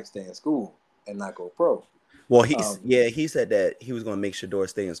 he might stay in school and not go pro. Well, Um, he said that he was going to make Shador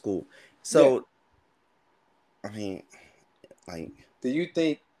stay in school. yeah. So, I mean, like, Do you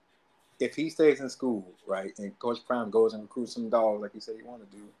think if he stays in school, right, and Coach Prime goes and recruits some dogs like he said he wanted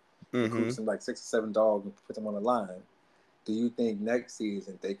to do, recruits mm-hmm. some like 6 or 7 dogs and put them on the line, do you think next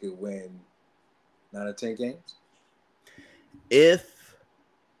season they could win 9 or 10 games? If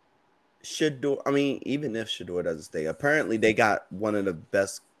Shador, I mean, even if Shador doesn't stay, apparently they got one of the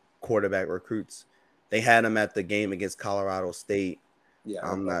best quarterback recruits. They had him at the game against Colorado State. Yeah, I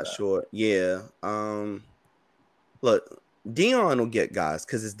heard I'm about not that. sure. Yeah. Look, Dion will get guys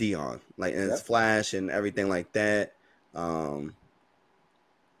because it's Dion, like, and it's Yep. flash and everything like that. Um,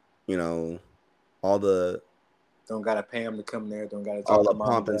 you know, all the Don't gotta pay him to come there. Don't gotta all talk to the mom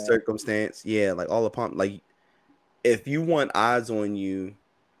and pomp and dad. circumstance. Yeah, like all the pomp. Like, if you want eyes on you,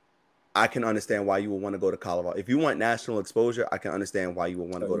 I can understand why you would want to go to Colorado. If you want national exposure, I can understand why you would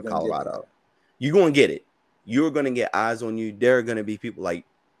want Oh, to go you're to gonna get it Colorado. there. You're going to get it. You're going to get eyes on you. There are going to be people like,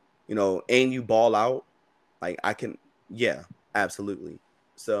 and you ball out. Like, I can, yeah, absolutely.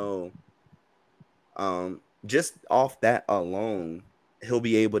 So, just off that alone, he'll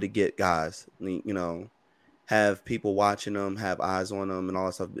be able to get guys, have people watching them, have eyes on them, and all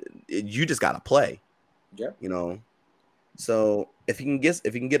that stuff. You just got to play, Yep. you know. So if he can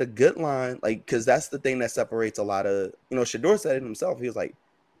get a good line, like, because that's the thing that separates a lot of, Shador said it himself. He was like,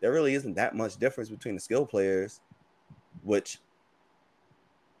 there really isn't that much difference between the skill players, which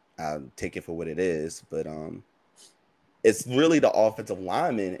I'll take it for what it is. But it's really the offensive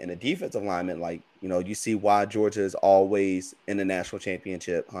lineman and the defensive lineman. Like, you see why Georgia is always in the national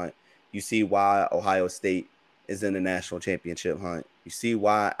championship hunt. You see why Ohio State is in the national championship hunt. You see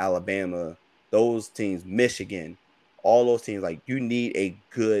why Alabama, those teams, Michigan, all those teams, like, you need a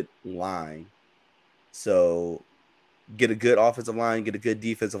good line. So get a good offensive line, get a good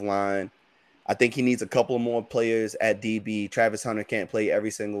defensive line. I think he needs a couple more players at DB. Travis Hunter can't play every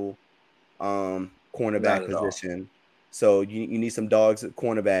single Not cornerback at all. position. So you need some dogs at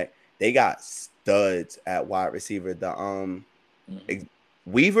cornerback. They got studs at wide receiver. The Hmm.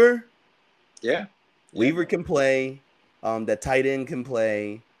 Weaver, Yeah. Yeah, Weaver man. can play. The tight end can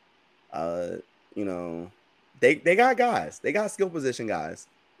play. Uh, you know, they got guys. They got skill position guys.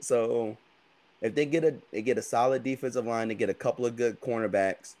 So if they get a solid defensive line, they get a couple of good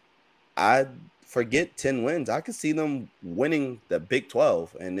cornerbacks. I forget 10 wins. I could see them winning the Big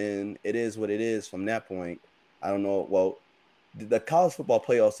 12, and then it is what it is from that point. I don't know. Well, the college football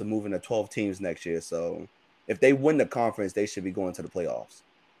playoffs are moving to 12 teams next year. So if they win the conference, they should be going to the playoffs.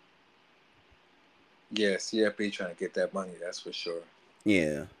 Yeah, CFB trying to get that money, that's for sure. Yeah.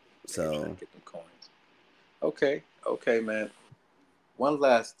 They're trying So, to get them coins. Okay, okay, man. One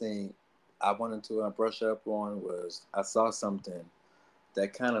last thing I wanted to brush up on was I saw something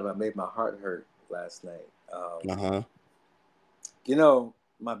that kind of made my heart hurt last night. uh-huh.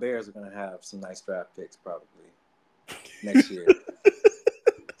 My Bears are gonna have some nice draft picks probably next year,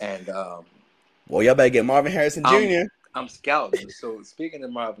 and Well, y'all better get Marvin Harrison I'm Jr. I'm scouting. So speaking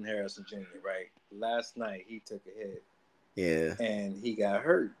of Marvin Harrison Jr., right? Last night he took a hit Yeah. and he got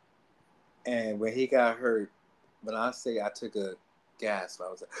hurt. And when he got hurt, when I say I took a gasp, I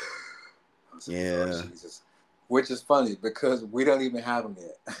was like, oh Yeah. Jesus, which is funny because we don't even have him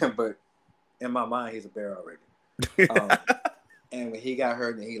yet. But in my mind, he's a Bear already. Um, and when he got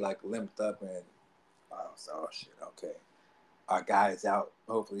hurt and he like limped up, and I was like, oh shit, okay, our guy is out.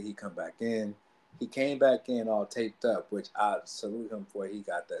 Hopefully he come back in. He came back in all taped up, which I salute him for. He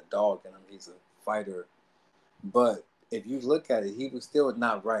got that dog in him. He's a fighter. But if you look at it, he was still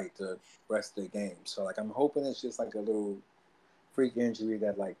not right the rest of the game. So like I'm hoping it's just like a little freak injury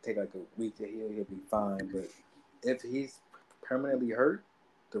that like take like a week to heal. He'll be fine. But if he's permanently hurt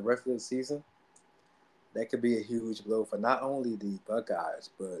the rest of the season, that could be a huge blow for not only the Buckeyes,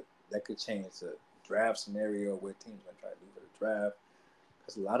 but that could change the draft scenario where teams are trying to do for the draft.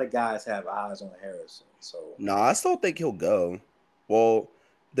 Because a lot of guys have eyes on Harrison. So No, I still think he'll go. Well,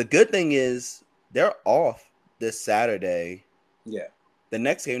 the good thing is they're off this Saturday. Yeah. The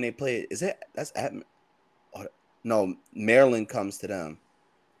next game they play that's at no, Maryland comes to them.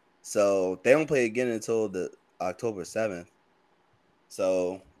 So they don't play again until the October 7th.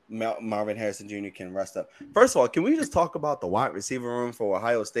 So Marvin Harrison Jr. can rest up. First of all, can we just talk about the wide receiver room for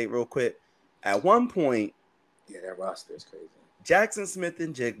Ohio State real quick? At one point, Yeah, that roster is crazy. Jackson Smith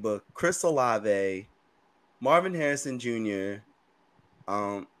and Jigba, Chris Olave, Marvin Harrison Jr.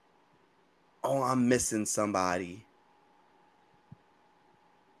 I'm missing somebody.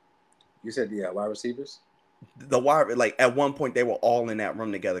 You said the wide receivers? The wide, like at one point they were all in that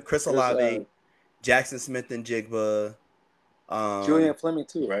room together. Chris There's Olave, Jackson Smith and Jigba. Julian Fleming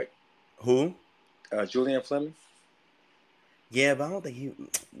too, right? Who? Julian Fleming. Yeah, but I don't think he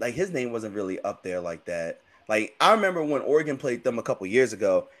like his name wasn't really up there like that. Like I remember when Oregon played them a couple years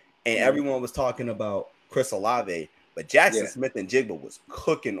ago, and everyone was talking about Chris Olave, but Jackson Smith and Jigba was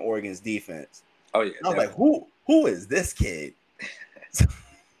cooking Oregon's defense. Oh yeah, and I was like, who is this kid?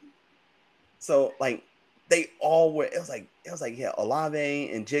 So like they all were. It was like yeah,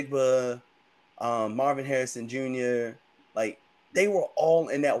 Olave and Jigba, Marvin Harrison Jr. Like they were all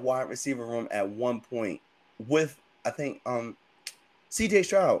in that wide receiver room at one point with I think CJ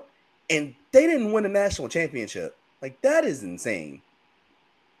Stroud, and they didn't win a national championship. Like that is insane.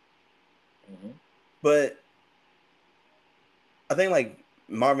 Mm-hmm. But I think like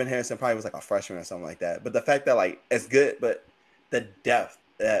Marvin Harrison probably was like a freshman or something like that. But the fact that like it's good, but the depth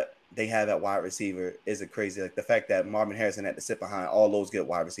that they have at wide receiver is a crazy. Like the fact that Marvin Harrison had to sit behind all those good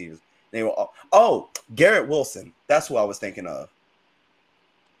wide receivers. They were Garrett Wilson. That's who I was thinking of.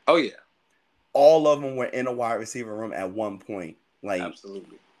 Oh yeah, all of them were in a wide receiver room at one point. Like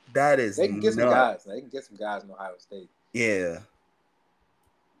absolutely, that is they can get nuts. some guys. They can get some guys in Ohio State. Yeah,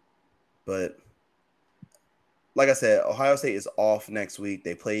 but like I said, Ohio State is off next week.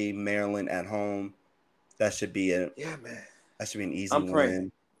 They play Maryland at home. That should be man. That should be an easy I'm praying.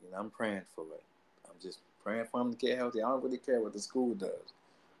 win. I'm praying for it. I'm just praying for him to get healthy. I don't really care what the school does,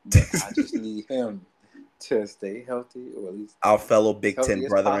 but I just need him to stay healthy, or at least our fellow Big Ten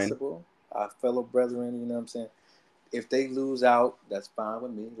brethren. Possible. Our fellow brethren. You know what I'm saying? If they lose out, that's fine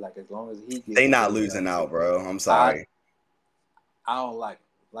with me. Like as long as he gets. They not losing out, bro. I'm sorry. I don't like them.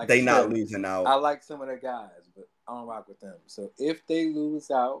 Like they not losing out. I like some of their guys, but I don't rock with them. So if they lose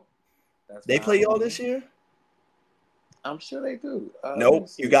out, that's they play y'all this year. I'm sure they do. Nope,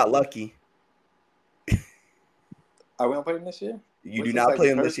 you got lucky. Are we gonna play them this year? You do not play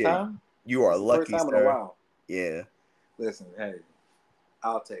them this year. Time? You are lucky, first time sir. in a while. Yeah. Listen, hey,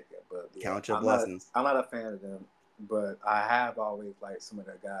 I'll take it, but count your blessings. I'm not a fan of them, but I have always liked some of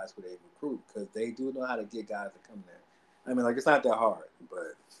their guys who they recruit because they do know how to get guys to come there. I mean, like it's not that hard,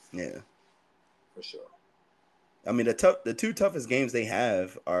 but yeah, for sure. I mean, the two toughest games they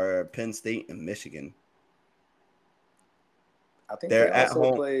have are Penn State and Michigan. I think they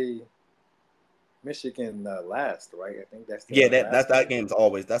also play Michigan last, right? I think that's that game's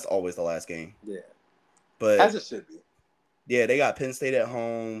always the last game. Yeah, but as it should be. Yeah, they got Penn State at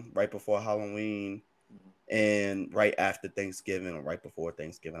home right before Halloween, and right after Thanksgiving or right before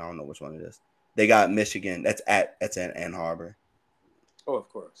Thanksgiving. I don't know which one it is. They got Michigan. That's at Ann Arbor. Oh, of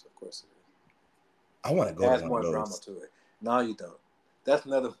course it is. I want to go. That's more drama to it. No, you don't. That's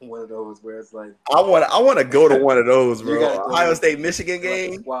another one of those where it's like I want to go to one of those, bro. Ohio State Michigan game.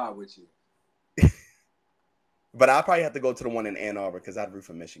 Like a squad with you. But I probably have to go to the one in Ann Arbor because I'd root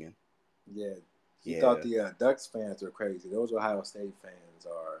for Michigan. Yeah. You thought the Ducks fans were crazy. Those Ohio State fans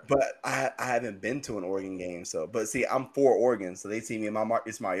are. But I haven't been to an Oregon game, but see, I'm for Oregon, so they see me in my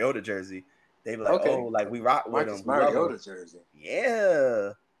Marcus Mariota jersey. They be like, oh, like we rock with Marcus them. Mariota jersey.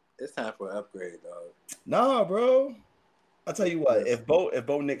 Yeah. It's time for an upgrade, dog. Nah, bro. I'll tell you what. If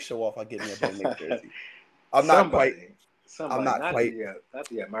Bo Nick show off, I'll get me a Bo Nick jersey. I'm not quite. Not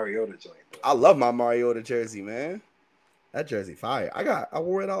the Mariota joint. Though. I love my Mariota jersey, man. That jersey fire. I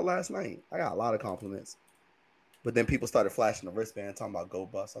wore it out last night. I got a lot of compliments. But then people started flashing the wristband talking about go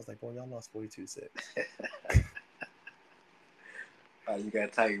bust. I was like, boy, y'all lost 42-6. You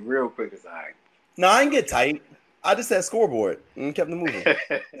got tight real quick as I. No, I didn't get tight. I just said scoreboard and kept them moving.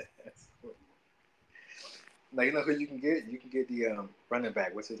 Now you know who you can get? You can get the running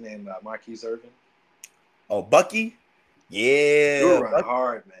back. What's his name? Marquise Irvin. Oh, Bucky? Yeah. You run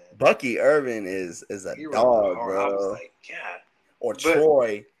hard, man. Bucky Irvin is a dog, bro. I was like, God. Or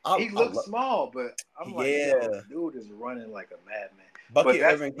Troy. He looks small, but I'm like, dude is running like a madman. Bucky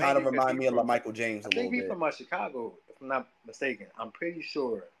Irvin kind of remind me of like Michael James a little bit. I think he's from Chicago, if I'm not mistaken. I'm pretty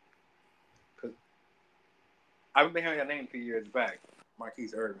sure. Because I've been hearing your name a few years back.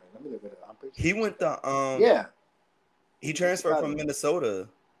 Marquise Irvin. Let me look it up. I'm pretty sure. He went to Yeah. He He's a transferred from Chicago. Minnesota,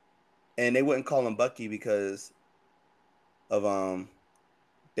 and they wouldn't call him Bucky because of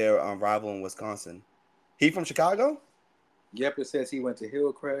their rival in Wisconsin. He from Chicago? Yep, it says he went to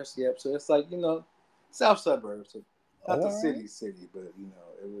Hillcrest. Yep, so it's like south suburbs, so not Oh, the all right. city, but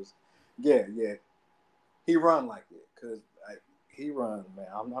it was. Yeah, yeah. He run like it because he run, man.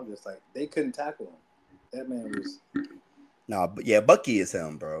 I'm just like they couldn't tackle him. That man was. Nah, but yeah, Bucky is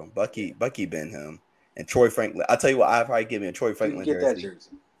him, bro. Yeah, Bucky been him. And Troy Franklin. I'll tell you what, I'd probably give me a Troy you can Franklin get that jersey.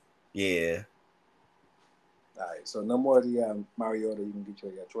 jersey. Yeah. All right, so no more of the Mariota. You can get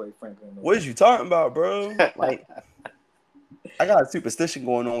your Troy Franklin. What is you talking about, bro? Like, I got a superstition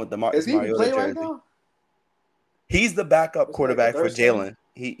going on with the Is Marcus he even Mariota play right jersey. now? He's the backup Was he like the quarterback for third string?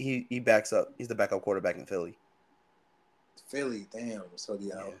 Jalen. He backs up. He's the backup quarterback in Philly. Philly, damn. So the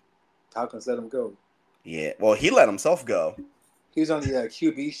Yeah. Falcons let him go. Yeah. Well, he let himself go. He was on the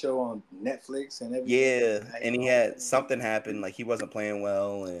QB show on Netflix and everything, Yeah. and now he's And in the he Hall of had Fame. something happen, like he wasn't playing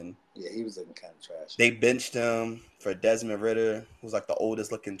well, and Yeah, he was looking kind of trash. they benched him for Desmond Ritter, who's like the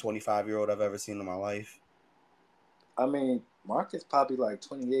oldest looking 25-year-old I've ever seen in my life. I mean, Marcus probably like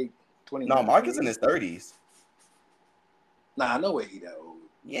 28, No, 29, Marcus in maybe. his 30s. Nah, no way he that old.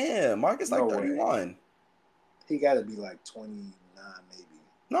 Yeah, Marcus No like way. 31. He got to be like 29, maybe.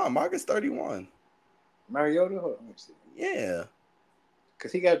 No, Marcus 31. Mariota? Hold on, let me see. Yeah.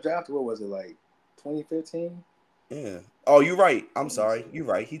 Because he got drafted, what was it, like 2015? Yeah. Oh, you're right. I'm Let me sorry. see. You're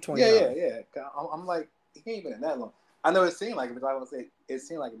right. He Yeah, 29. yeah, yeah. I'm like, he ain't been in that long. I know it seemed like it, but I would say it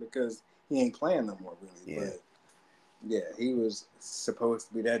seemed like it because he ain't playing no more, really. Yeah. But yeah, he was supposed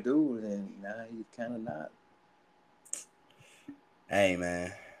to be that dude, and now he's kind of not. Hey,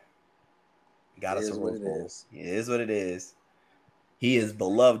 man. It Got us a is what Rose it Bowl. is. It is what it is. He is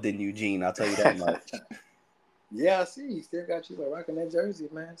beloved in Eugene. I'll tell you that much. Yeah, I see. He still got you like rocking that jersey,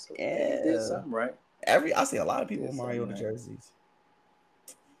 man. So hey, he did Yeah. something right. I see a lot of He people did with something Mariota right. jerseys.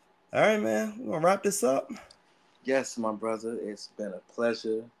 All right, man. We're gonna wrap this up. Yes, my brother. It's been a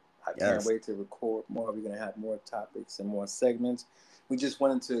pleasure. I can't Yes. wait to record more. We're gonna have more topics and more segments. We just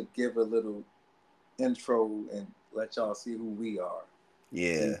wanted to give a little intro and let y'all see who we are, so you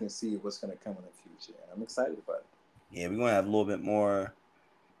Yeah. can see what's gonna come in the future. And I'm excited about it. Yeah, we're gonna have a little bit more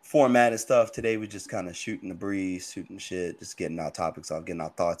formatted stuff. Today we just kind of shooting the breeze, shooting shit, just getting our topics off, getting our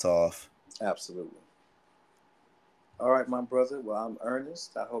thoughts off. Absolutely. All right, my brother. Well, I'm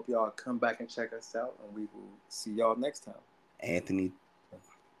Ernest. I hope y'all come back and check us out, and we will see y'all next time. Anthony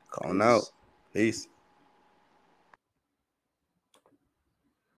calling out. Peace. Peace.